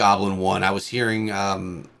treasure goblin one I was hearing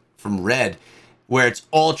from Red, where it's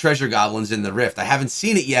all treasure goblins in the rift. I haven't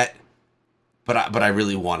seen it yet, but I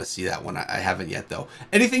really want to see that one. I haven't yet, though.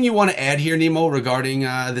 Anything you want to add here, Nemo, regarding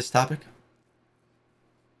this topic?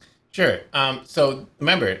 Sure. So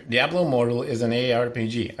remember, Diablo Immortal is an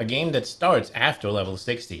ARPG, a game that starts after level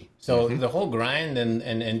 60. So the whole grind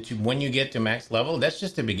and to when you get to max level, that's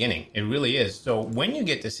just the beginning. It really is. So when you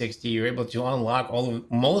get to 60, you're able to unlock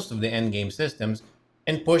most of the end game systems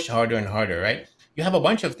and push harder and harder, right? You have a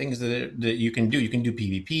bunch of things that you can do. You can do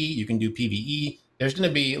PvP, you can do PvE. There's going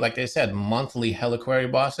to be, like I said, monthly Heliquary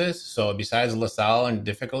bosses. So besides LaSalle and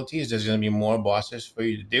difficulties, there's going to be more bosses for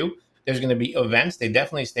you to do. There's going to be events. They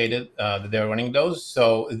definitely stated that they're running those.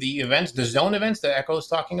 So the events, the zone events that Echo is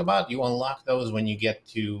talking about, you unlock those when you get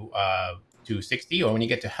to 60, or when you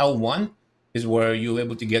get to Hell 1 is where you're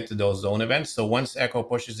able to get to those zone events. So once Echo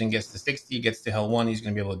pushes and gets to 60, gets to Hell 1, he's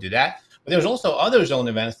going to be able to do that. But there's also other zone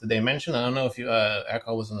events that they mentioned. I don't know if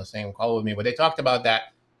Echo was on the same call with me, but they talked about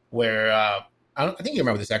that where I think you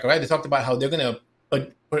remember this, Echo, right? They talked about how they're going to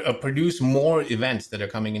produce more events that are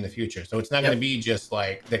coming in the future. So it's not going to be just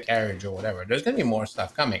like the carriage or whatever. There's going to be more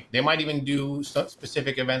stuff coming. They might even do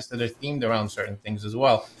specific events that are themed around certain things as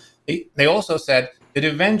well. They also said that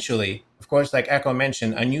eventually, of course, like Echo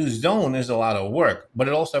mentioned, a new zone is a lot of work, but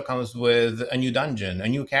it also comes with a new dungeon, a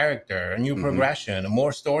new character, a new progression,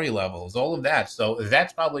 more story levels, all of that. So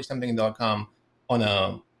that's probably something that'll come on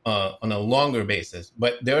a longer basis.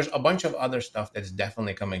 But there's a bunch of other stuff that's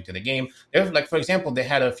definitely coming to the game. There's, like, for example, they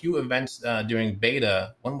had a few events during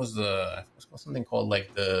beta. One was something called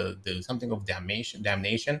like the something of damnation.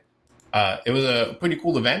 It was a pretty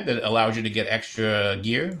cool event that allows you to get extra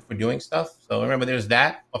gear for doing stuff. So remember, there's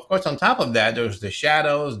that. Of course, on top of that, there's the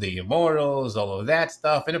shadows, the immortals, all of that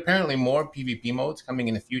stuff, and apparently more PvP modes coming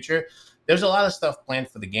in the future. There's a lot of stuff planned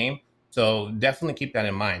for the game, so definitely keep that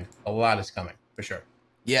in mind. A lot is coming for sure.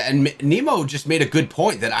 Yeah, and Nemo just made a good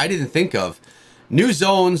point that I didn't think of. New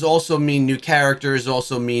zones also mean new characters,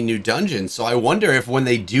 also mean new dungeons. So I wonder if when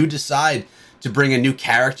they do decide to bring a new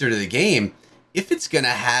character to the game, if it's going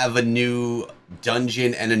to have a new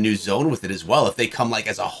dungeon and a new zone with it as well, if they come like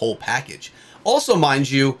as a whole package. Also, mind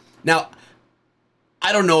you, now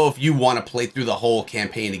I don't know if you want to play through the whole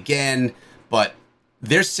campaign again, but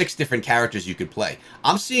there's 6 different characters you could play.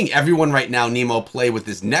 I'm seeing everyone right now, Nemo, play with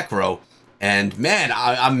this Necro, and man,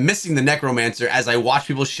 I'm missing the Necromancer as I watch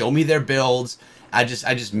people show me their builds. I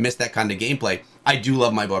just miss that kind of gameplay. I do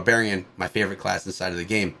love my Barbarian, my favorite class inside of the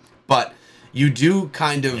game, but you do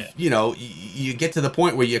kind of, Yeah. you get to the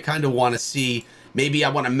point where you kind of want to see, maybe I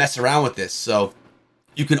want to mess around with this. So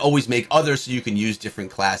you can always make others so you can use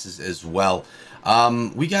different classes as well.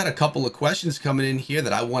 We got a couple of questions coming in here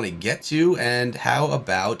that I want to get to, and how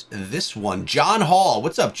about this one? John Hall,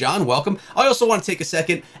 what's up, John? Welcome. I also want to take a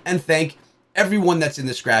second and thank everyone that's in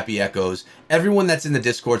the Scrappy Echoes, everyone that's in the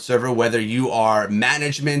Discord server, whether you are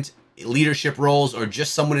management, leadership roles, or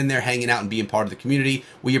just someone in there hanging out and being part of the community.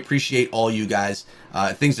 We appreciate all you guys.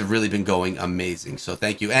 Things have really been going amazing, so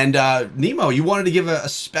thank you. And Nemo, you wanted to give a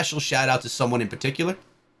special shout out to someone in particular?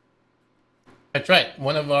 That's right.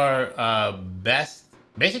 One of our best,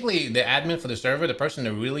 basically the admin for the server, the person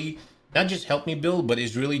that really not just helped me build, but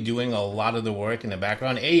is really doing a lot of the work in the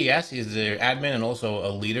background. AES is the admin and also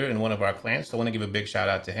a leader in one of our clans. So I want to give a big shout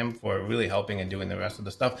out to him for really helping and doing the rest of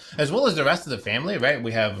the stuff, as well as the rest of the family, right?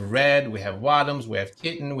 We have Red, we have Wadums, we have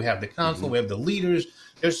Kitten, we have the council, we have the leaders.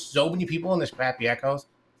 There's so many people in the Scrappy Echoes.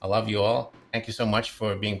 I love you all. Thank you so much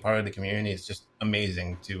for being part of the community. It's just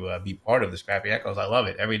amazing to be part of the Scrappy Echoes. I love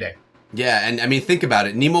it every day. Yeah, and I mean, think about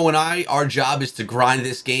it. Nemo and I, our job is to grind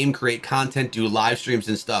this game, create content, do live streams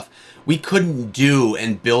and stuff. We couldn't do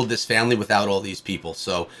and build this family without all these people.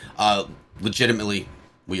 So, legitimately,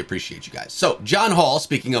 we appreciate you guys. So, John Hall,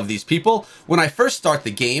 speaking of these people, when I first start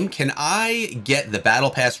the game, can I get the battle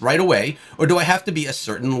pass right away, or do I have to be a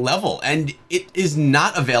certain level? And it is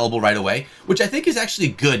not available right away, which I think is actually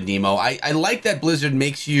good, Nemo. I like that Blizzard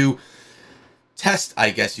makes you test, I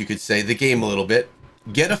guess you could say, the game a little bit,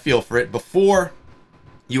 get a feel for it before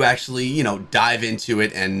you actually, dive into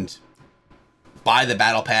it and buy the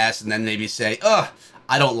battle pass and then maybe say, ugh,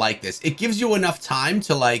 I don't like this. It gives you enough time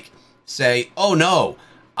to like say, oh no,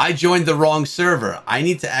 I joined the wrong server. I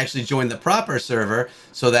need to actually join the proper server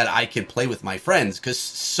so that I can play with my friends, because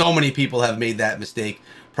so many people have made that mistake.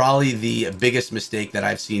 Probably the biggest mistake that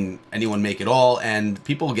I've seen anyone make at all, and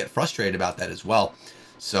people get frustrated about that as well.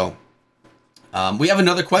 So we have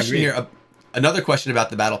another question Agreed. here. Another question about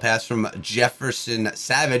the battle pass from Jefferson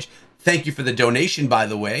Savage. Thank you for the donation, by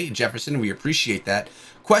the way, Jefferson. We appreciate that.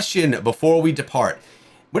 Question before we depart.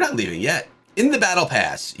 We're not leaving yet. In the battle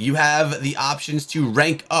pass, you have the options to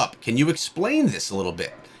rank up. Can you explain this a little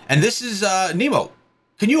bit? And this is Nemo.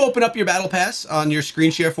 Can you open up your battle pass on your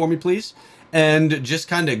screen share for me, please? And just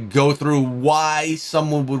kind of go through why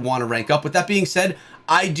someone would want to rank up. With that being said,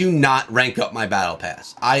 I do not rank up my battle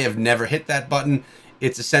pass. I have never hit that button.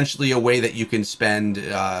 It's essentially a way that you can spend.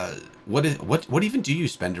 What even do you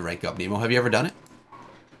spend to rank up, Nemo? Have you ever done it?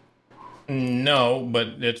 No, but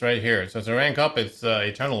it's right here. So to rank up, it's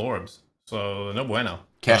eternal orbs. So no bueno.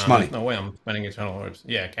 Cash money. There's no way I'm spending eternal orbs.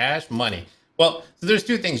 Yeah, cash money. Well, so there's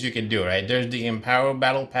 2 things you can do, right? There's the Empower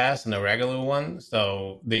Battle Pass and the regular one.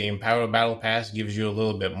 So the Empower Battle Pass gives you a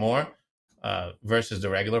little bit more versus the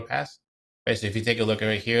regular pass. Right, so if you take a look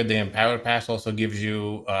right here, the Empower Pass also gives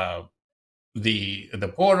you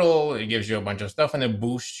the portal. It gives you a bunch of stuff and it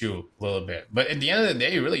boosts you a little bit, but at the end of the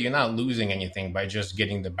day, really, you're not losing anything by just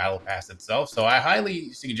getting the battle pass itself. So I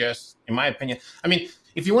highly suggest, in my opinion, I mean,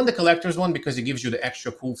 if you want the collector's one because it gives you the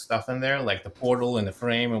extra cool stuff in there, like the portal and the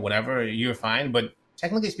frame and whatever, you're fine. But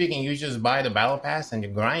technically speaking, you just buy the battle pass and you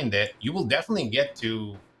grind it, you will definitely get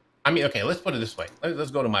to, I mean, okay, let's put it this way.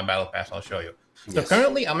 Let's go to my battle pass. I'll show you. So Yes.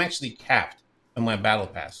 currently I'm actually capped on my battle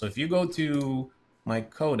pass. So if you go to my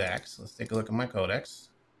codex, let's take a look at my codex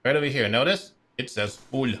right over here. Notice it says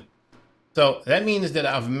full. So that means that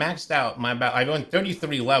I've maxed out my battle. I went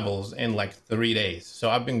 33 levels in like 3 days. So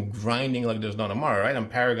I've been grinding like there's no tomorrow, right? I'm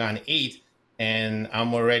Paragon 8 and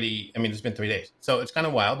I'm already, I mean, it's been 3 days. So it's kind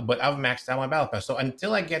of wild, but I've maxed out my battle pass. So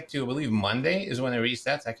until I get to, I believe Monday is when it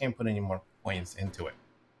resets, I can't put any more points into it.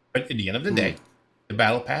 But at the end of the day, the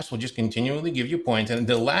battle pass will just continually give you points. And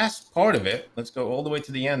the last part of it, let's go all the way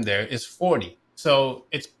to the end there, is 40. So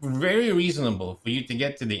it's very reasonable for you to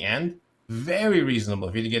get to the end. Very reasonable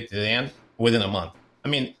for you to get to the end within a month. I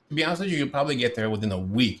mean, to be honest with you, you'd probably get there within a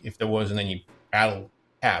week if there wasn't any battle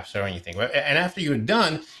caps or anything. Right? And after you're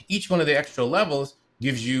done, each one of the extra levels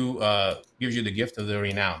gives you the gift of the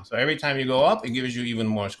renown. So every time you go up, it gives you even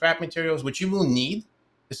more scrap materials, which you will need.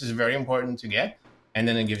 This is very important to get, and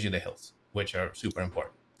then it gives you the hills, which are super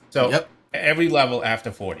important. So Yep. every level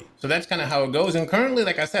after 40. So that's kind of how it goes. And currently,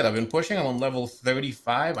 like I said, I've been pushing. I'm on level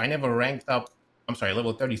 35. I never ranked up. I'm sorry,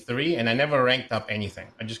 level 33, and I never ranked up anything.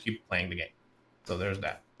 I just keep playing the game. So there's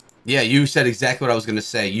that. Yeah, you said exactly what I was going to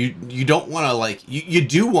say. You don't want to you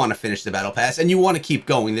do want to finish the battle pass and you want to keep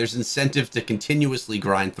going. There's incentive to continuously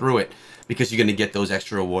grind through it because you're going to get those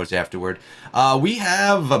extra rewards afterward. We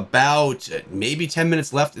have about maybe 10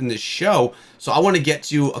 minutes left in this show, so I want to get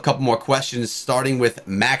to a couple more questions, starting with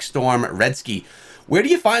Maxstorm Redsky. Where do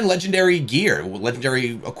you find legendary gear,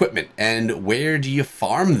 legendary equipment, and where do you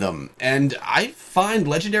farm them? And I find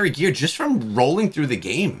legendary gear just from rolling through the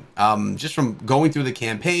game, just from going through the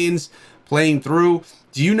campaigns, playing through.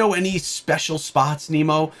 Do you know any special spots,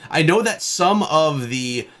 Nemo? I know that some of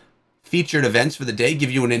the featured events for the day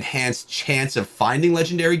give you an enhanced chance of finding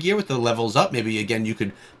legendary gear with the levels up. Maybe, again, you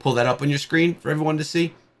could pull that up on your screen for everyone to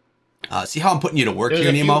see. See how I'm putting you to work There's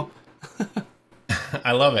here, a Nemo? few.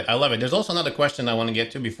 I love it. I love it. There's also another question I want to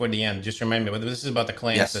get to before the end. Just remind me, but this is about the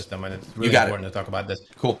clan Yes. system, and it's You really got it. important to talk about this.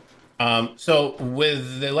 Cool. So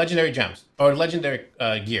with the legendary gems or legendary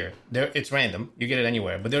gear, it's random. You get it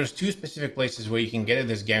anywhere, but there's two specific places where you can get it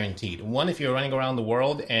that's guaranteed. One, if you're running around the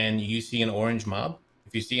world and you see an orange mob,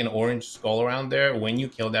 if you see an orange skull around there, when you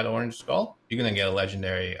kill that orange skull, you're gonna get a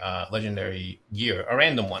legendary gear, a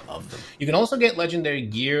random one. Love them. You can also get legendary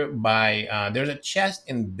gear by there's a chest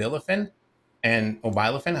in Bilifin and or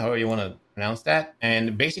Bilifin, however you want to pronounce that.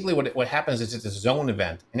 And basically, what happens is it's a zone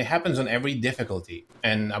event, and it happens on every difficulty.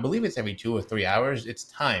 And I believe it's every 2 or 3 hours. It's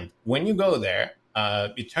timed. When you go there,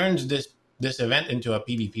 it turns this event into a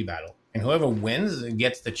PvP battle, and whoever wins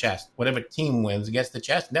gets the chest. Whatever team wins gets the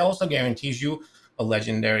chest. That also guarantees you a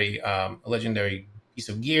legendary piece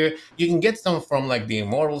of gear. You can get some from like the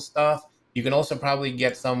immortal stuff. You can also probably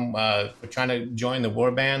get some for trying to join the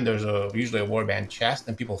warband. There's usually a warband chest,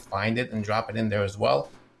 and people find it and drop it in there as well.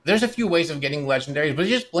 There's a few ways of getting legendaries, but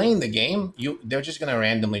just playing the game, they're just gonna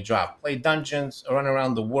randomly drop. Play dungeons, run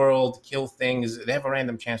around the world, kill things. They have a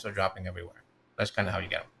random chance of dropping everywhere. That's kind of how you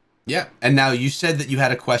get them. Yeah. And now you said that you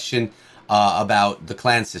had a question about the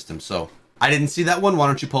clan system. So I didn't see that one. Why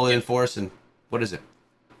don't you pull it in for us? And what is it?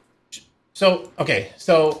 So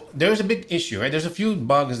there's a big issue, right? There's a few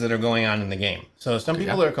bugs that are going on in the game. So some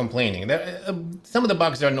people are complaining. Some of the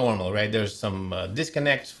bugs are normal, right? There's some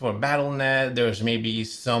disconnects for BattleNet. There's maybe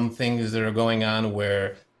some things that are going on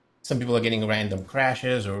where some people are getting random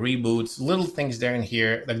crashes or reboots, little things there and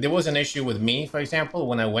here. Like there was an issue with me, for example,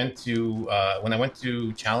 when I went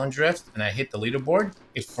to Challenge Rift and I hit the leaderboard,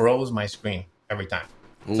 it froze my screen every time.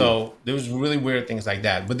 Ooh. So there was really weird things like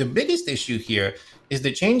that. But the biggest issue here is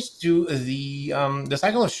the change to the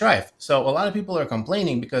cycle of strife. So a lot of people are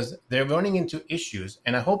complaining because they're running into issues.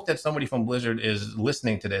 And I hope that somebody from Blizzard is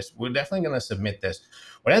listening to this. We're definitely going to submit this.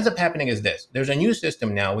 What ends up happening is this: there's a new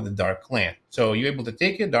system now with the Dark Clan. So you're able to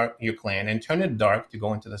take your clan and turn it dark to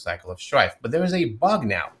go into the cycle of strife. But there is a bug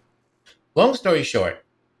now. Long story short,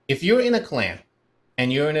 if you're in a clan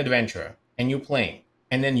and you're an adventurer and you're playing,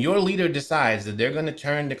 and then your leader decides that they're going to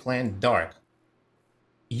turn the clan dark,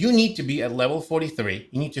 you need to be at level 43.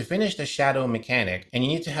 You need to finish the shadow mechanic, and you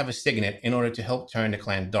need to have a signet in order to help turn the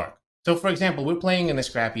clan dark. So, for example, we're playing in the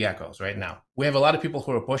Scrappy Echoes right now. We have a lot of people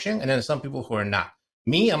who are pushing, and then some people who are not.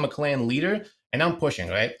 Me, I'm a clan leader, and I'm pushing,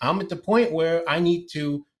 right? I'm at the point where I need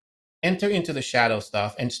to enter into the shadow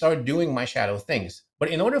stuff and start doing my shadow things. But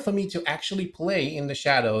in order for me to actually play in the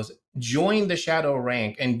shadows, join the shadow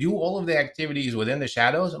rank, and do all of the activities within the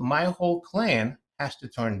shadows, my whole clan has to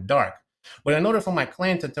turn dark. But in order for my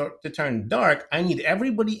clan to turn dark, I need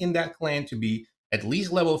everybody in that clan to be at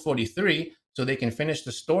least level 43 so they can finish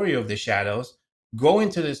the story of the shadows, go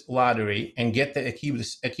into this lottery, and get the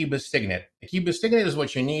Akiba's signet. Akiba's signet is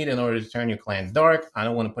what you need in order to turn your clan dark. I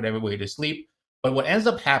don't want to put everybody to sleep. But what ends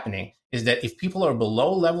up happening is that if people are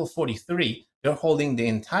below level 43, they're holding the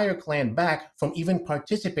entire clan back from even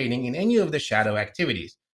participating in any of the shadow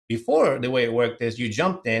activities. Before, the way it worked is you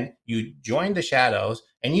jumped in, you joined the shadows,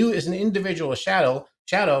 and you as an individual shadow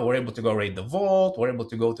were able to go raid the vault, were able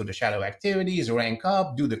to go to the shadow activities, rank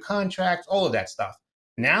up, do the contracts, all of that stuff.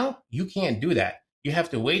 Now, you can't do that. You have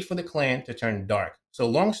to wait for the clan to turn dark. So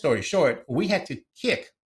long story short, we had to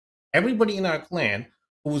kick everybody in our clan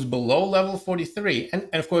who was below level 43. And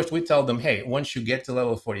of course, we tell them, hey, once you get to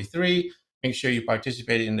level 43, make sure you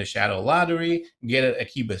participate in the shadow lottery, get an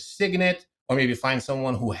Akiba signet, or maybe find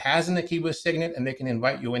someone who has an Akiba signet and they can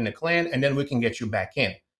invite you in the clan, and then we can get you back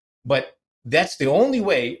in. But that's the only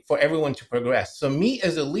way for everyone to progress. So me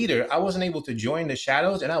as a leader, I wasn't able to join the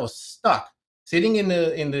shadows, and I was stuck sitting in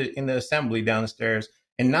the assembly downstairs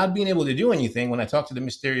and not being able to do anything. When I talked to the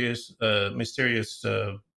mysterious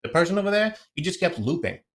the person over there, he just kept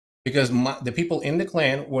looping because the people in the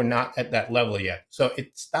clan were not at that level yet. So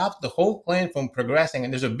it stopped the whole clan from progressing.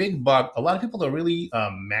 And there's a big bug. A lot of people are really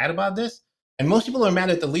mad about this. And most people are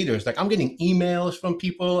mad at the leaders. Like, I'm getting emails from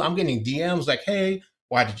people. I'm getting DMs like, hey,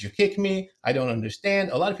 why did you kick me? I don't understand.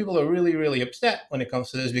 A lot of people are really, really upset when it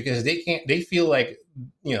comes to this because they feel like,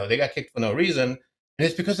 they got kicked for no reason. And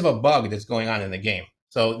it's because of a bug that's going on in the game.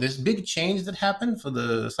 So this big change that happened for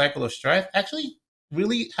the cycle of strife actually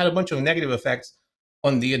really had a bunch of negative effects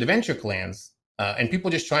on the adventure clans and people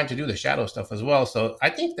just trying to do the shadow stuff as well. So I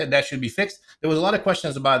think that should be fixed. There was a lot of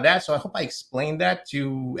questions about that. So I hope I explained that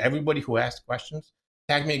to everybody who asked questions.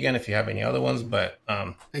 Tag me again if you have any other ones, but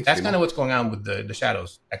that's kind of what's going on with the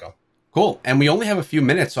shadows, Echo. Cool. And we only have a few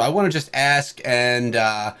minutes, so I want to just ask, and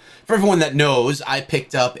for everyone that knows, I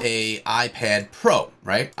picked up a iPad Pro,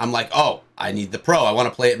 right? I'm like, oh, I need the Pro. I want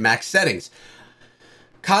to play at max settings.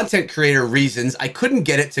 Content creator reasons, I couldn't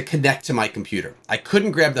get it to connect to my computer. I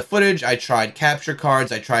couldn't grab the footage. I tried capture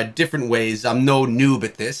cards. I tried different ways. I'm no noob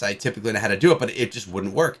at this. I typically know how to do it, but it just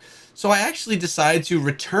wouldn't work. So I actually decided to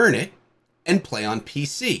return it and play on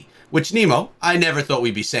PC. Which, Nemo, I never thought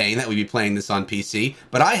we'd be saying that we'd be playing this on PC,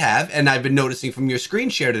 but I have, and I've been noticing from your screen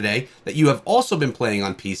share today that you have also been playing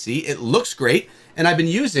on PC. It looks great, and I've been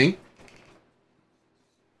using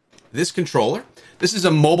this controller. This is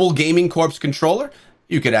a Mobile Gaming Corp's controller.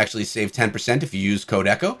 You could actually save 10% if you use code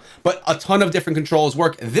ECHO, but a ton of different controls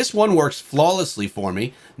work. This one works flawlessly for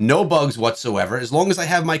me, no bugs whatsoever. As long as I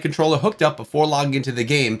have my controller hooked up before logging into the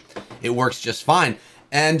game, it works just fine.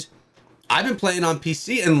 And I've been playing on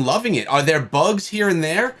PC and loving it. Are there bugs here and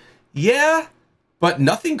there? Yeah, but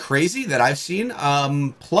nothing crazy that I've seen.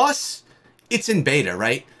 Plus, it's in beta,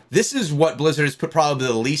 right? This is what Blizzard has put probably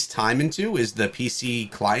the least time into, is the PC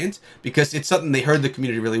client, because it's something they heard the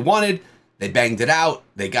community really wanted. They banged it out.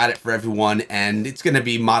 They got it for everyone, and it's going to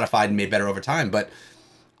be modified and made better over time. But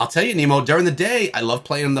I'll tell you, Nemo, during the day, I love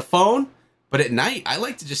playing on the phone. But at night, I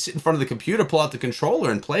like to just sit in front of the computer, pull out the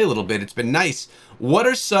controller, and play a little bit. It's been nice. What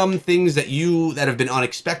are some things that have been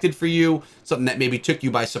unexpected for you? Something that maybe took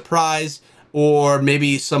you by surprise? Or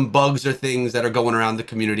maybe some bugs or things that are going around the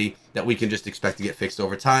community that we can just expect to get fixed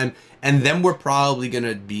over time? And then we're probably going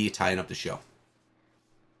to be tying up the show.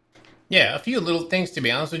 Yeah, a few little things, to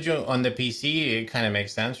be honest with you. On the PC, it kind of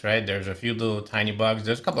makes sense, right? There's a few little tiny bugs.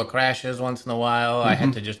 There's a couple of crashes once in a while. I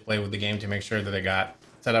had to just play with the game to make sure that I got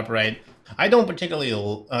set up right. I don't particularly,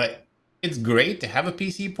 it's great to have a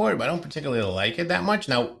PC port, but I don't particularly like it that much.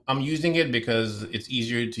 Now, I'm using it because it's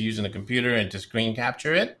easier to use on the computer and to screen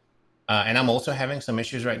capture it. And I'm also having some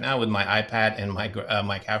issues right now with my iPad and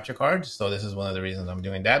my capture cards. So this is one of the reasons I'm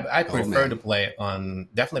doing that. But I definitely prefer to play on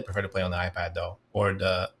the iPad though, or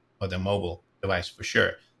the mobile device for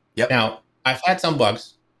sure. Yep. Now, I've had some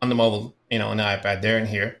bugs on the mobile, on the iPad there and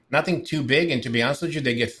here. Nothing too big, and to be honest with you,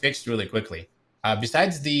 they get fixed really quickly.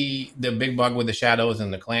 Besides the big bug with the shadows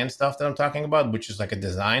and the clan stuff that I'm talking about, which is like a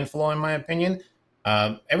design flaw in my opinion,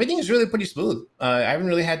 everything is really pretty smooth. I haven't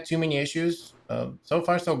really had too many issues. So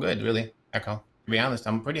far, so good, really, Echo. To be honest,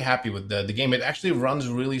 I'm pretty happy with the game. It actually runs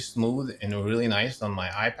really smooth and really nice on my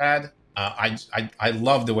iPad. I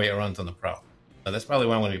love the way it runs on the Pro. So that's probably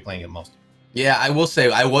why I'm going to be playing it most. Yeah, I will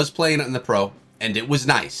say, I was playing it on the Pro, and it was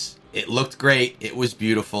nice. It looked great. It was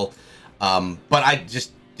beautiful. But I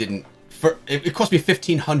just didn't... It cost me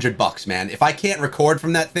 $1,500, man. If I can't record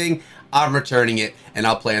from that thing, I'm returning it, and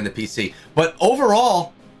I'll play on the PC. But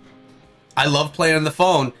overall, I love playing on the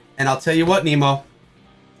phone, and I'll tell you what, Nemo.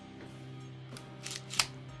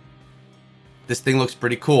 This thing looks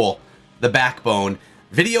pretty cool. The backbone.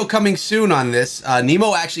 Video coming soon on this.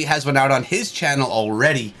 Nemo actually has one out on his channel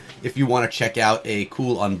already, if you want to check out a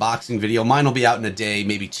cool unboxing video. Mine will be out in a day,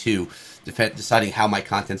 maybe two, deciding how my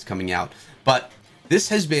content's coming out. But this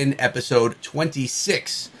has been episode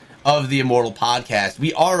 26 of the Immortal Podcast.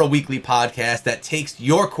 We are a weekly podcast that takes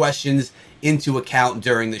your questions into account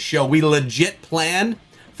during the show. We legit plan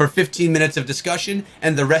for 15 minutes of discussion,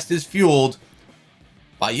 and the rest is fueled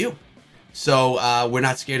by you. So we're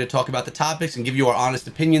not scared to talk about the topics and give you our honest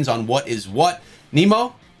opinions on what is what.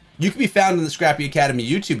 Nemo, you can be found in the Scrappy Academy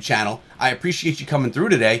YouTube channel. I appreciate you coming through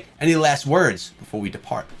today. Any last words before we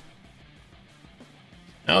depart?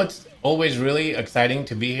 No, it's always really exciting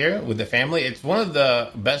to be here with the family. It's one of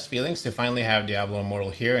the best feelings to finally have Diablo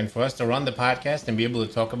Immortal here and for us to run the podcast and be able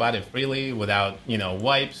to talk about it freely without,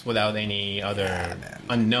 wipes, without any other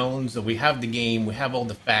unknowns. We have the game, we have all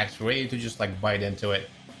the facts, we're ready to just bite into it.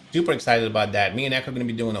 super excited about that. Me and Echo are going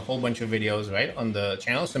to be doing a whole bunch of videos, right, on the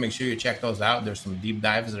channel. So make sure you check those out. There's some deep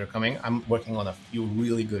dives that are coming. I'm working on a few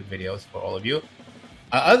really good videos for all of you.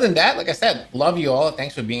 Other than that, like I said, love you all.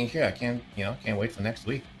 Thanks for being here. I can't wait for next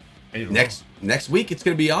week. Next week, it's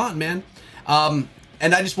going to be on, man.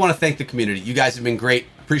 And I just want to thank the community. You guys have been great.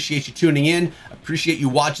 Appreciate you tuning in. Appreciate you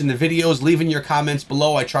watching the videos, leaving your comments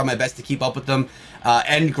below. I try my best to keep up with them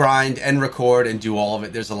and grind and record and do all of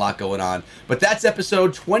it. There's a lot going on. But that's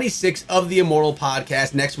episode 26 of the Immortal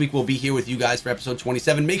Podcast. Next week, we'll be here with you guys for episode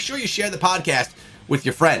 27. Make sure you share the podcast with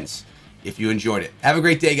your friends if you enjoyed it. Have a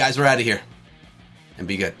great day, guys. We're out of here. And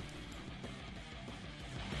be good.